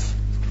Chaf,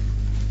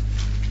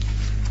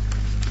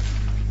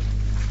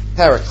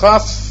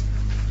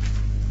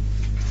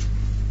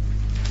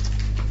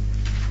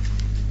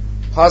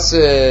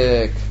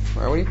 Pasuk,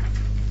 where are we?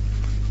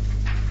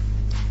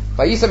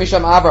 Vayisa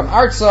Misham Avram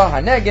Arza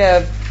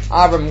HaNegev.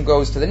 Avram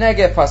goes to the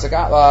Negev. Pasuk.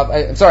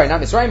 I'm sorry, not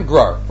Mitzrayim.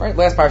 Gerar. Right.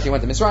 Last parsha he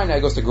went to Mitzrayim. Now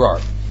he goes to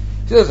Gerar.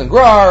 He lives in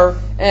Gerar,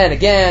 and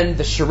again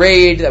the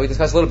charade that we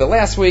discussed a little bit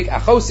last week.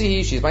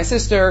 Achosihi, she's my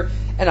sister,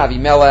 and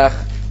Avimelech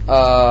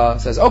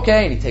says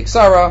okay, and he takes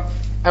Sarah,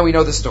 and we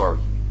know the story.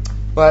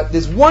 But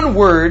there's one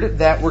word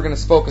that we're going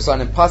to focus on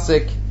in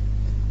Pasuk.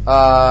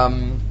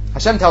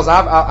 Hashem tells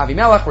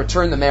Avimelech,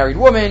 return the married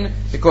woman,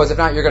 because if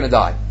not, you're going to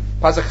die.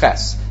 Pasuk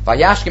Ches.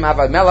 Vayashkim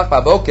Avimelech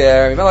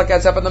baboker. Avimelech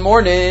gets up in the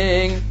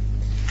morning.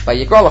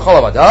 Vayikra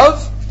l'chol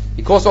avadav.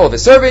 He calls all of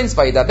his servants.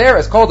 Vayidaber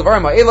es kol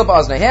devarim ha'ela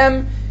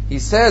ba'aznehem. He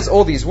says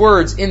all these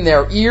words in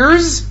their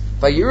ears.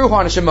 Vayiruhu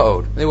anashim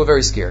ma'od. They were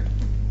very scared.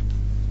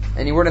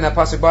 Any word in that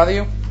pasuk bother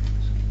you?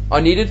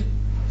 Unneeded?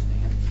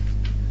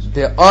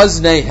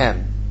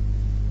 Be'aznehem.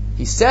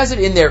 He says it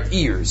in their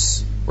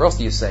ears. Where else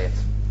do you say it?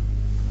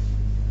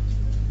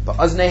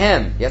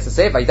 Ba'aznehem. He has to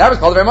say it. Vayidaber es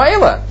kol devarim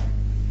ha'ela.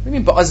 What do you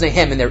mean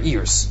ba'aznehem in their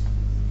ears?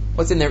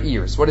 What's in their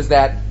ears? What is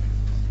that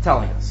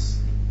telling us?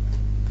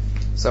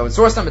 So in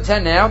source number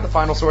 10 now, the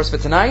final source for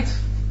tonight,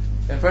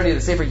 in front of you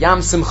the Sefer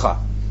Yam Simcha.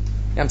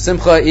 Yam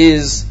Simcha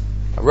is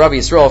Rabbi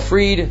Yisrael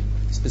Fried.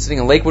 He's been sitting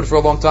in Lakewood for a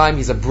long time.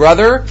 He's a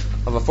brother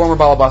of a former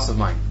balabas of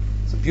mine.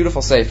 It's a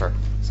beautiful Sefer.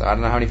 So I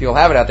don't know how many people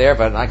have it out there,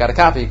 but I got a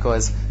copy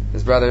because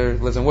his brother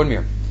lives in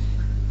Woodmere.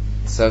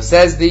 So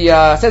says the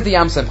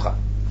Yam Simcha.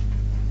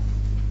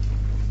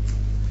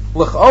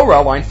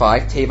 L'chora, line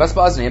 5, Tevas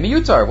ba'aznei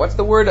miyutar. What's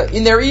the word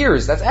in their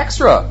ears? That's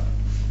extra.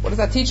 What is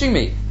that teaching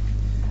me?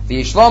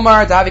 No,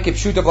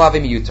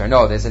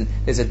 there's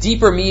a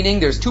deeper meaning.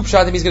 There's two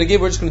pshatim he's going to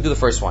give. We're just going to do the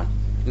first one.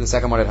 Do the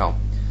second one at home.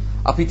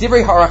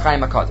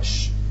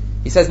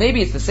 He says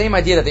maybe it's the same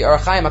idea that the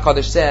Orach Chaim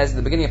HaKadosh says in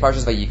the beginning of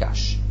Parshas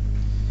Vayigash.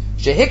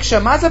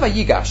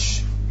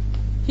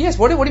 Yes,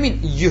 what do you mean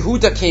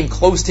Yehuda came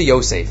close to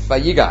Yosef?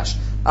 Vayigash.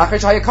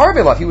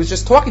 He was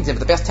just talking to him for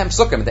the past 10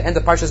 psukim at the end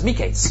of Parshas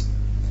Miketz.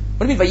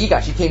 What do you mean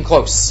Vayigash? He came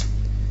close.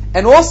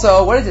 And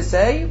also, what does it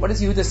say? What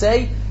does Yehuda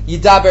say?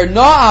 Yidaber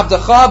na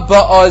avdecha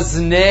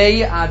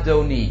ba'aznei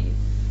adoni.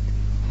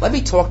 Let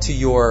me talk to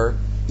your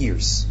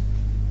ears.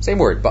 Same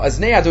word,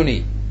 ba'aznei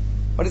adoni.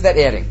 What is that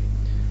adding?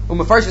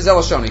 U'mefarsh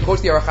v'zel Shoni. He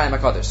quotes the Aruch HaYim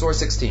HaKadosh, Surah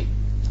 16,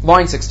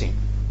 line 16.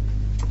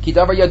 Ki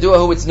davar yadua,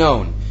 who it's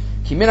known.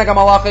 Ki minag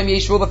hamalachim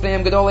yeshvu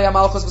lefneim gedolei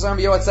hamalchus v'zarim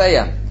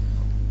v'yotzeyem.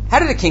 How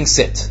did a king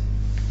sit?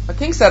 A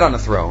king sat on a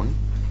throne,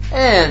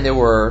 and there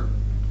were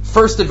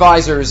first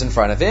advisors in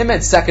front of him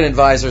and second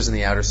advisors in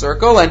the outer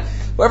circle, and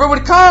whoever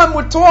would come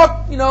would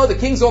talk. The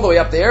king's all the way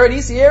up there, and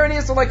he's here, and he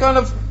has to kind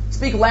of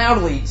speak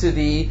loudly to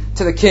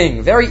the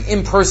king. Very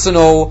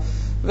impersonal,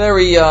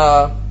 very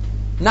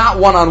not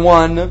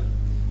one-on-one.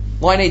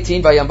 Line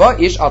 18, Vayamba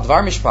ish al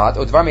dvar mishpat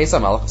o dvar meis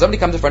hamelech. Somebody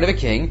comes in front of a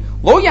king.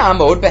 Lo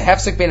yamod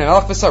behefsek bein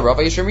hamelech v'sarav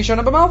v'yishrim rishon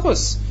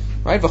b'malchus.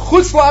 Right?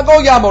 V'chutz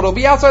la'agol yamod. It'll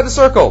be outside the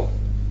circle.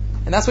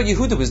 And that's what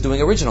Yehuda was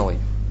doing originally.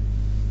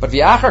 But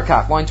v'achar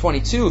kach, line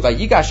 22,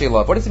 Vayigash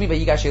elav. What does it mean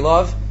Vayigash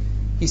elav?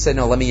 He said,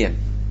 no, let me in.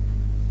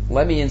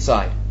 Let me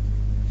inside.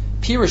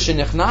 Pirush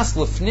shenichnas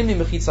lefnim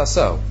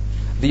mechitzaso.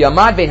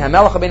 V'yamad bein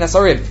hamelech bein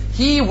hasarim.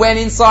 He went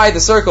inside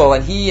the circle,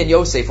 and he and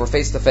Yosef were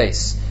face to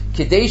face.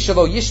 I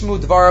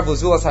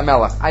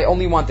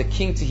only want the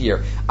king to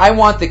hear. I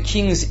want the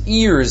king's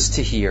ears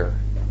to hear.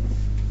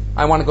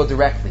 I want to go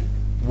directly.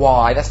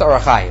 Why? That's the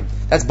Aruch HaYim.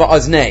 That's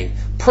ba'aznei.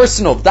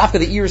 Personal, dafka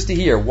the ears to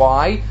hear.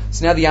 Why?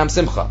 So now the Yam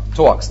Simcha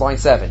talks, line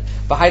 7.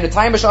 Behind the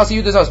time B'shas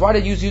Yehuda. Why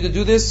did Yehuda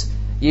do this?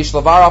 Yesh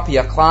lavar al pi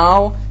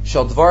haklal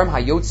shel dvarim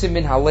hayotzim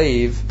min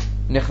halev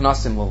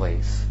nichnasim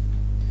lalev.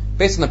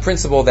 Based on the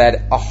principle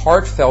that a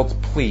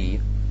heartfelt plea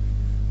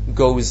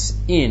goes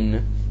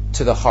in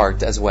to the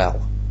heart as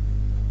well.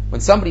 When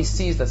somebody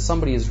sees that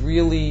somebody is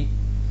really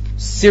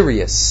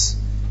serious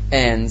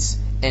and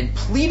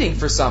pleading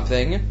for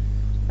something,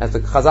 as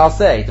the Chazal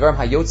say,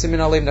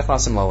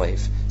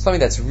 something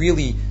that's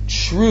really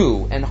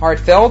true and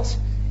heartfelt,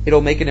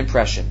 it'll make an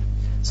impression.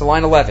 So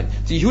line 11.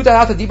 He was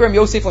talking to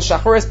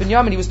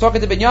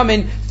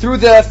Binyamin through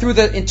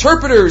the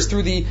interpreters,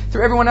 through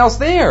everyone else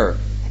there.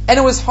 And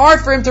it was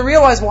hard for him to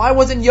realize, why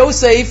wasn't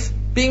Yosef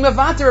being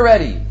mevater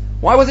already?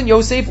 Why wasn't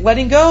Yosef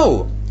letting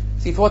go?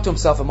 So he thought to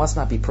himself, it must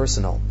not be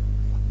personal.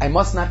 I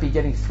must not be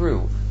getting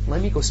through.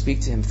 Let me go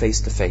speak to him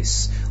face to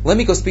face. Let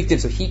me go speak to him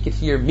so he could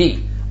hear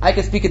me. I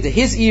can speak it to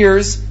his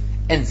ears,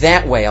 and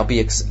that way I'll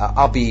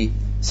be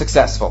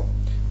successful.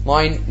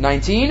 Line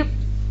 19.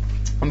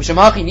 And that's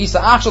why he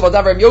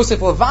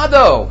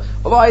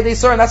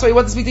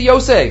went to speak to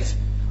Yosef.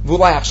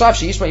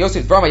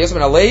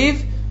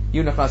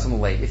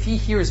 If he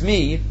hears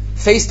me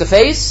face to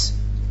face,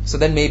 so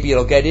then maybe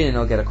it'll get in and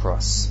it'll get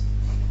across.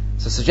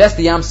 So suggest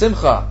the Yam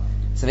Simcha.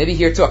 So maybe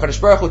here too, HaKadosh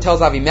Baruch Hu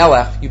tells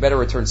Avimelech, you better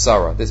return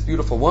Sarah, this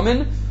beautiful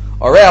woman,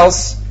 or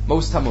else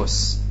Mos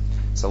Tamus.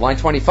 So line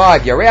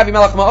 25, Yarei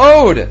Avimelech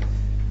Ma'od.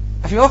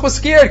 Avimelech was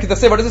scared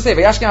because what does it say?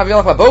 Vayashkem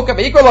Avimelech Baboka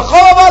Vayikra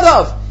L'chol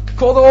Avadav. He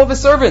called all of his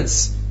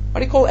servants. Why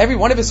do you call every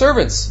one of his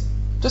servants?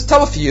 Just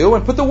tell a few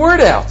and put the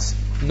word out.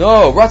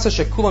 No, Ratza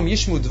Shekulam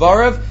Yishmu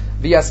Dvarav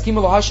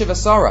V'Yaskimu L'Hashiv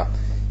Asara.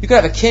 You could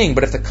have a king,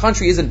 but if the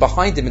country isn't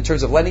behind him in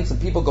terms of letting some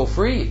people go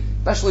free,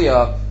 especially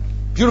a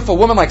beautiful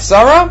woman like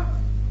Sarah,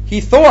 he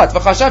thought,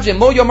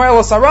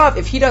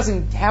 if he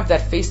doesn't have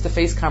that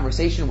face-to-face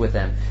conversation with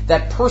them,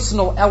 that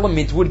personal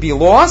element would be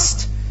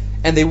lost,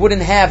 and they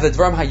wouldn't have the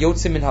dvarim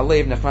hayotzim min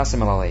halev nechnasim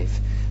al halev.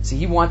 So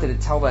he wanted to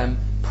tell them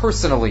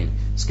personally.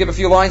 Skip a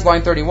few lines,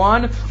 line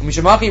 31. And that's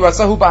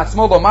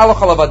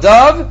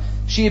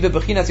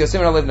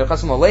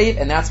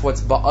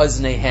what's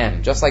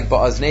ba'aznehem. Just like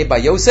ba'aznei by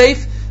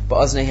Yosef,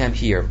 ba'aznehem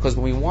here. Because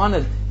when we want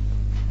to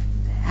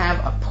have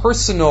an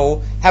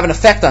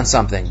effect on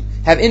something,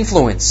 have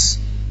influence,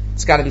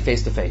 it's got to be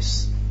face to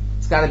face.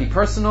 It's got to be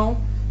personal.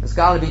 It's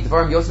got to be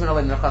dvarim yotzim min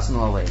halev nechasim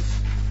halev.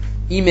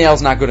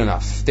 Email's not good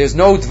enough. There's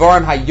no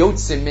dvarim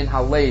hayotzim min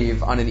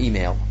halev on an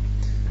email.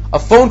 A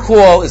phone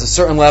call is a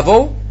certain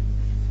level.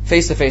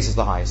 Face to face is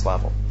the highest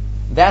level.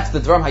 That's the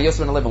dvarim hayotzim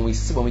min halev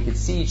when we could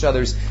see each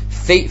other's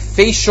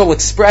facial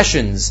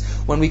expressions.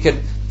 When we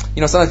could,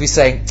 sometimes we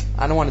say,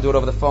 I don't want to do it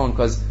over the phone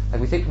because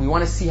we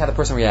want to see how the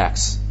person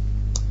reacts.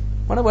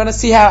 We want to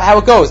see how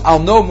it goes. I'll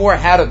know more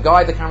how to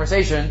guide the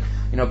conversation,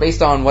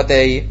 based on what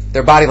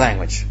their body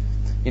language.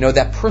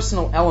 That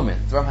personal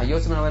element. That's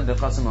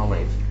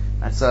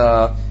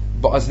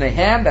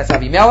Ba'azneihem, that's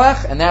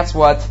Avimelech, and that's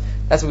what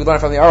we learn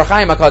from the Aruch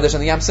HaYim HaKadosh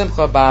and the Yam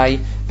Simcha by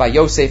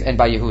Yosef and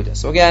by Yehuda.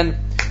 So again,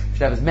 we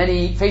should have as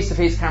many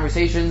face-to-face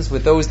conversations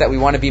with those that we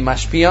want to be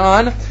mashpia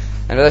on,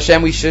 and with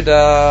Hashem we should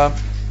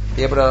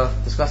be able to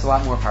discuss a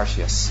lot more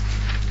Parshias.